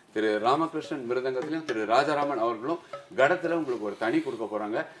இன்னைக்கு திரு ராமகிருஷ்ணன் மிருதங்கத்திலையும் திரு ராஜாராமன் அவர்களும் கடத்தில் உங்களுக்கு ஒரு தனி கொடுக்க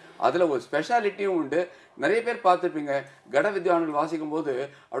போகிறாங்க. அதில் ஒரு ஸ்பெஷாலிட்டியும் உண்டு. நிறைய பேர் பார்த்துருப்பீங்க, கட வித்வான்கள் வாசிக்கும் போது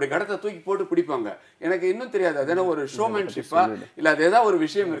அப்படி கடத்தை தூக்கி போட்டு பிடிப்பாங்க. எனக்கு இன்னும் தெரியாது அது என்ன ஒரு ஷோமேன்ஷிப்பா இல்லை அது ஏதாவது ஒரு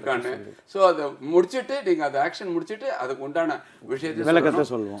விஷயம் இருக்கான்னு. ஸோ அதை முடிச்சுட்டு நீங்கள் அதை ஆக்ஷன் முடிச்சுட்டு அதுக்கு உண்டான விஷயத்தை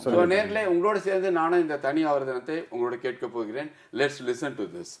சொல்லுவோம். ஸோ நேரில் உங்களோட சேர்ந்து நானும் இந்த தனி ஆவர்த்தனத்தை உங்களோட கேட்க போகிறேன். Let's listen to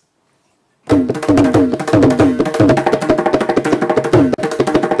this.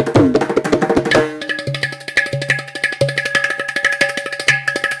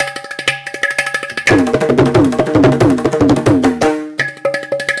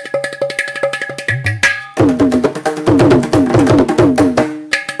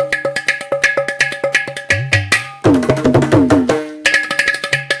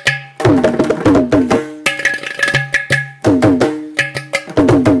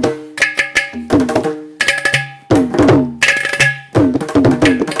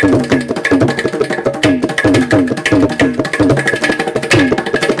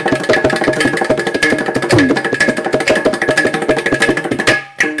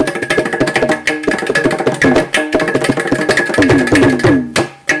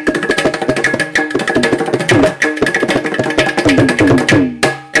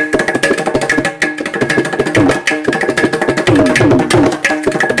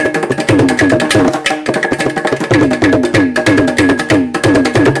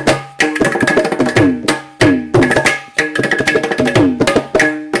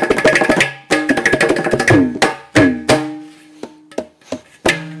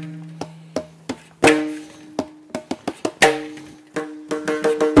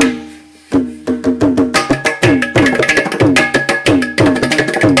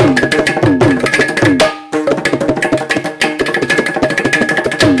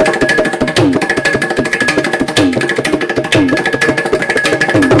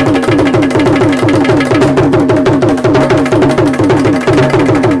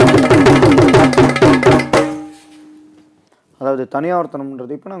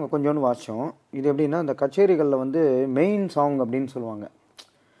 தனியாவர்த்தனம்ன்றது இப்போ நாங்கள் கொஞ்சோண்டு வாசித்தோம். இது எப்படின்னா இந்த கச்சேரிகளில் வந்து மெயின் சாங் அப்படின்னு சொல்லுவாங்க.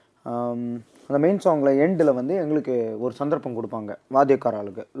 அந்த மெயின் சாங்கில் எண்டில் வந்து எங்களுக்கு ஒரு சந்தர்ப்பம் கொடுப்பாங்க, வாத்தியக்கார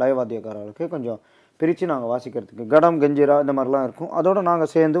ஆளுக்கு, லய வாத்தியக்கார ஆளுக்கு கொஞ்சம் பிரித்து நாங்கள் வாசிக்கிறதுக்கு. கடம் கெஞ்சிரா இந்த மாதிரிலாம் இருக்கும், அதோடு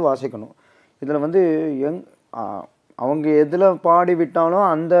நாங்கள் சேர்ந்து வாசிக்கணும். இதில் வந்து அவங்க எதில் பாடி விட்டாலும்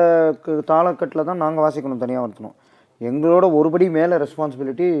அந்த தாளக்கட்டில் தான் நாங்கள் வாசிக்கணும், தனியாக வரணும். எங்களோட ஒருபடி மேலே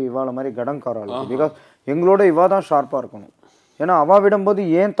ரெஸ்பான்சிபிலிட்டி இவாள மாதிரி கடன்கார ஆளுக்கு. பிகாஸ் எங்களோட இவா தான் ஷார்ப்பாக இருக்கணும். ஏன்னா அவா விடும்போது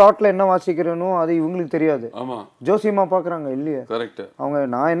ஏன் தாட்டில் என்ன வாசிக்கிறேனோ அது இவங்களுக்கு தெரியாது. ஜோசியமா பார்க்குறாங்க இல்லையா, அவங்க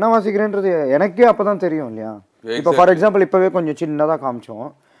நான் என்ன வாசிக்கிறேன்றது எனக்கே அப்போ தான் தெரியும் இல்லையா. இப்போ ஃபார் எக்ஸாம்பிள் இப்போவே கொஞ்சம் சின்னதாக காமிச்சோம்.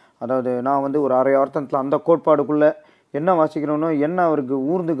 அதாவது நான் வந்து ஒரு அரை அர்த்தத்தில் அந்த கோட்பாடுக்குள்ளே என்ன வாசிக்கிறோனோ என்ன அவருக்கு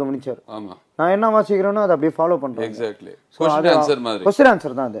ஊர்ந்து கவனிச்சார், நான் என்ன வாசிக்கிறேனோ அதை அப்படியே ஃபாலோ பண்ணுறேன். கொஸ்டின்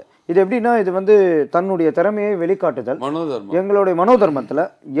ஆன்சர் தான் அது. இது எப்படின்னா இது வந்து தன்னுடைய திறமையை வெளிக்காட்டுதல். எங்களுடைய மனோதர்மத்தில்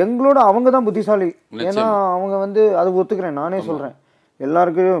எங்களோட அவங்க தான் புத்திசாலி. ஏன்னா அவங்க வந்து அதை ஒத்துக்கிறேன், நானே சொல்கிறேன்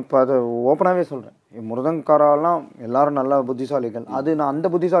எல்லாருக்கும். இப்போ அதை ஓப்பனாகவே சொல்கிறேன், மிருதங்காரெல்லாம் எல்லாரும் நல்ல புத்திசாலிகள். அது நான் அந்த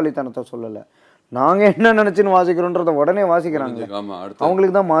புத்திசாலித்தனத்தை சொல்லலை, நாங்கள் என்ன நினச்சின்னு வாசிக்கிறோன்றத உடனே வாசிக்கிறாங்க,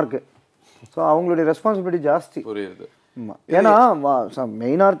 அவங்களுக்கு தான் மார்க்கு. ஸோ அவங்களுடைய ரெஸ்பான்சிபிலிட்டி ஜாஸ்தி. புரியுது. ஏன்னா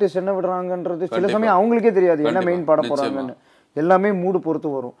மெயின் ஆர்டிஸ்ட் என்ன விடுறாங்கன்றது சில சமயம் அவங்களுக்கே தெரியாது என்ன மெயின் பாட போகிறாங்கன்னு. எல்லாமே மூடு பொறுத்து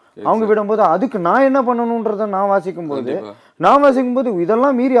வரும். அவங்க விடும்போது அதுக்கு நான் என்ன பண்ணணுன்றத நான் வாசிக்கும்போது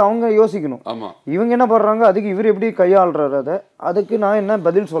இதெல்லாம் மீறி அவங்க யோசிக்கணும். இவங்க என்ன பண்றாங்க, அதுக்கு இவர் எப்படி கையாளுறாரு, அதுக்கு நான் என்ன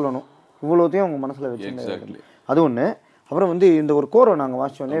பதில் சொல்லணும், இவ்வளோத்தையும் அவங்க மனசுல வச்சு. அது ஒண்ணு. அப்புறம் வந்து இந்த ஒரு கோரை நாங்க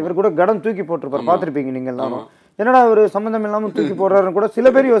வாசிச்சோன்னே இவர் கூட கடன் தூக்கி போட்டிருப்பாரு, பார்த்துருப்பீங்க நீங்க எல்லாரும். என்னடா ஒரு சம்மந்தம் இல்லாமல் தூக்கி போடுறாருன்னு கூட சில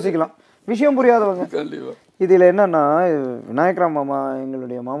பேர் யோசிக்கலாம், விஷயம் புரியாதவங்க. இதுல என்னன்னா விநாயகராம் மாமா,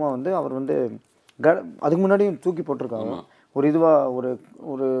 எங்களுடைய மாமா வந்து அவர் வந்து அதுக்கு முன்னாடியும் தூக்கி போட்டிருக்காங்க. ஒரு இதுவா ஒரு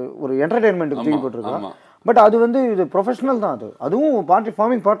ஒரு ஒரு என்டர்டெயின்மெண்ட்டுக்கு தூக்கி போட்டிருக்காங்க. பட் அது வந்து இது ப்ரொஃபஷனல் தான். அதுவும்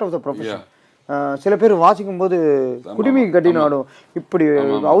farming part of the profession. சில பேர் வாசிக்கும் போது குடிமி கட்டின்னு ஆடும், இப்படி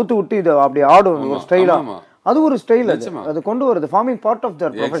அவுத்து விட்டு இதை அப்படி ஆடும் ஒரு ஸ்டைலா. அது ஒரு ஸ்டைல், அது கொண்டு வருது farming part of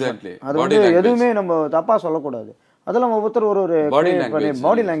Dhar profession. அது வந்து எதுவுமே நம்ம தப்பா சொல்லக்கூடாது. அதெல்லாம் ஒவ்வொருத்தர் ஒரு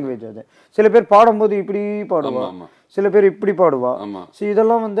பாடி லாங்குவேஜ். அது சில பேர் பாடும்போது இப்படி பாடுவா, சில பேர் இப்படி பாடுவா.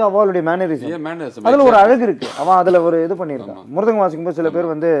 இதெல்லாம் வந்து அவளுடைய மேனரிசம். அதுல ஒரு அழகு இருக்கு, அவன் அதுல ஒரு இது பண்ணியிருக்கான். மிருதங்கம் வாசிக்கும் போது சில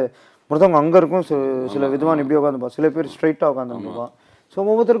பேர் வந்து மிருதங்கம் அங்க இருக்கும், சில வித்வான் இப்படி உட்காந்துப்பா, சில பேர் ஸ்ட்ரைட்டா உட்காந்துருப்பா. ஸோ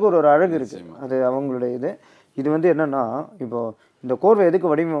ஒவ்வொருத்தருக்கும் ஒரு அழகு இருக்கு, அது அவங்களுடைய இது வந்து என்னன்னா, இப்போ இந்த கோர்வை எதுக்கு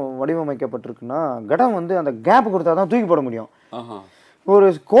வடிவமைக்கப்பட்டிருக்குன்னா, கடம் வந்து அந்த கேப் கொடுத்தா தான் தூக்கி போட முடியும். ஒரு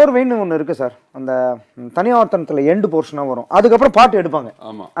கோர்வைன்னு ஒன்று இருக்கு சார், அந்த தனியார்த்தனத்தில் எண்டு போர்ஷனாக வரும், அதுக்கப்புறம் பாட்டு எடுப்பாங்க.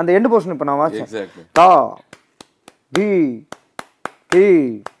 அந்த எண்டு போர்ஷன் இப்போ நான் வாசிச்சேன், தா டி டி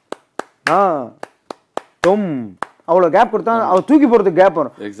ஆ தொம், அவ்வளோ கேப் கொடுத்தா அவள் தூக்கி போகிறதுக்கு கேப்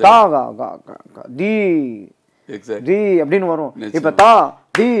வரும். தா டி டி அப்படின்னு வரும். இப்போ தா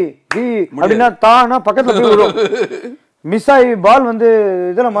டி டி அப்படின்னா தானா பக்கத்தில் போய் வரும். மிஸ் ஆகி பால் வந்து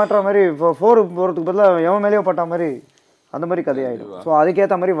இதில் மாட்டுற மாதிரி, ஃபோர் போகிறதுக்கு பதிலாக எவன் மேலேயோ பட்ட மாதிரி, அந்த மாதிரி கதையாயிடும். ஸோ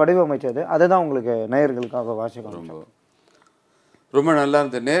அதுக்கேற்ற மாதிரி வடிவமைச்சது, அதுதான் உங்களுக்கு நேயர்களுக்காக வாசிக்கணும். ரொம்ப நல்லா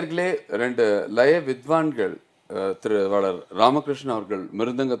இருந்தது. நேயர்களே, 2 லய வித்வான்கள், திருவாளர் ராமகிருஷ்ணன் அவர்கள்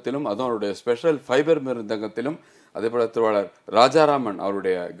மிருதங்கத்திலும், அதுவும் அவருடைய ஸ்பெஷல் ஃபைபர் மிருதங்கத்திலும், அதே போல திருவாளர் ராஜாராமன்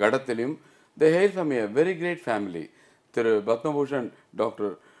அவருடைய கடத்திலும். தே hail from a very great family. Thiru Padma Bhushan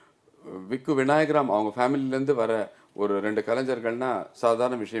doctor விக்கு விநாயகராம் அவங்க ஃபேமிலியிலேருந்து வர ஒரு 2 கலைஞர்கள்னா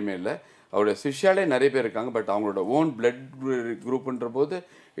சாதாரண விஷயமே இல்லை. அவருடைய சிஷ்யாலே நிறைய பேர் இருக்காங்க. பட் அவங்களோட ஓன் பிளட் குரூப்ன்ற போது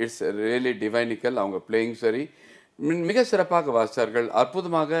இட்ஸ் ரியலி டிவைனிக்கல். அவங்க பிளேயிங் சரி மிக சிறப்பாக வாசித்தார்கள்.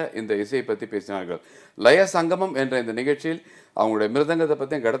 அற்புதமாக இந்த இசையை பற்றி பேசினார்கள். லய சங்கமம் என்ற இந்த நிகழ்ச்சியில் அவங்களுடைய மிருதங்கத்தை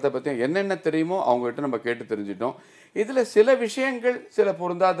பற்றியும் கடத்தை பற்றியும் என்னென்ன தெரியுமோ அவங்ககிட்ட நம்ம கேட்டு தெரிஞ்சிட்டோம். இதில் சில விஷயங்கள் சில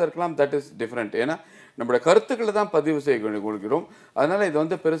பொருந்தாத இருக்கலாம், தட் இஸ் டிஃப்ரெண்ட். ஏன்னா நம்மளுடைய கருத்துக்களை தான் பதிவு செய்ய கொடுக்கிறோம். அதனால் இது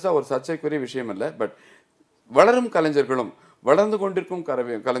வந்து பெருசாக ஒரு சர்ச்சைக்குரிய விஷயம் இல்லை. பட் வளரும் கலைஞர்களும் வளர்ந்து கொண்டிருக்கும்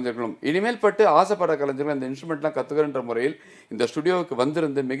கலைஞர்களும் இனிமேல் பட்டு ஆசைப்படுற கலைஞர்கள் இந்த இன்ஸ்ட்ருமெண்ட்லாம் கற்றுக்கிற முறையில் இந்த ஸ்டுடியோவுக்கு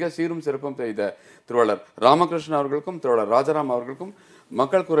வந்திருந்து மிக சீரும் சிறப்பும் செய்த திருவாளர் ராமகிருஷ்ணன் அவர்களுக்கும் திருவாளர் ராஜாராம் அவர்களுக்கும்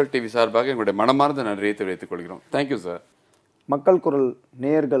மக்கள் குரல் டிவி சார்பாக எங்களுடைய மனமார்ந்த நன்றியை தெரிவித்துக் கொள்கிறோம். Thank you sir. மக்கள் குரல்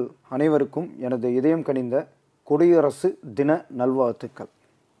நேயர்கள் அனைவருக்கும் எனது இதயம் கனிந்த குடியரசு தின நல்வாழ்த்துக்கள்.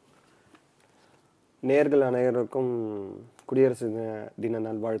 நேயர்கள் அனைவருக்கும் குடியரசு தின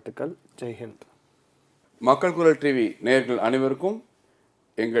நல்வாழ்த்துக்கள். ஜெய்ஹிந்த். மக்கள் குரல் டிவி நேயர்கள் அனைவருக்கும்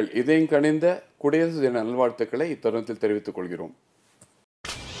எங்கள் இதயம் கனிந்த குடியரசு தின நல்வாழ்த்துக்களை இத்தருணத்தில் தெரிவித்துக் கொள்கிறோம்.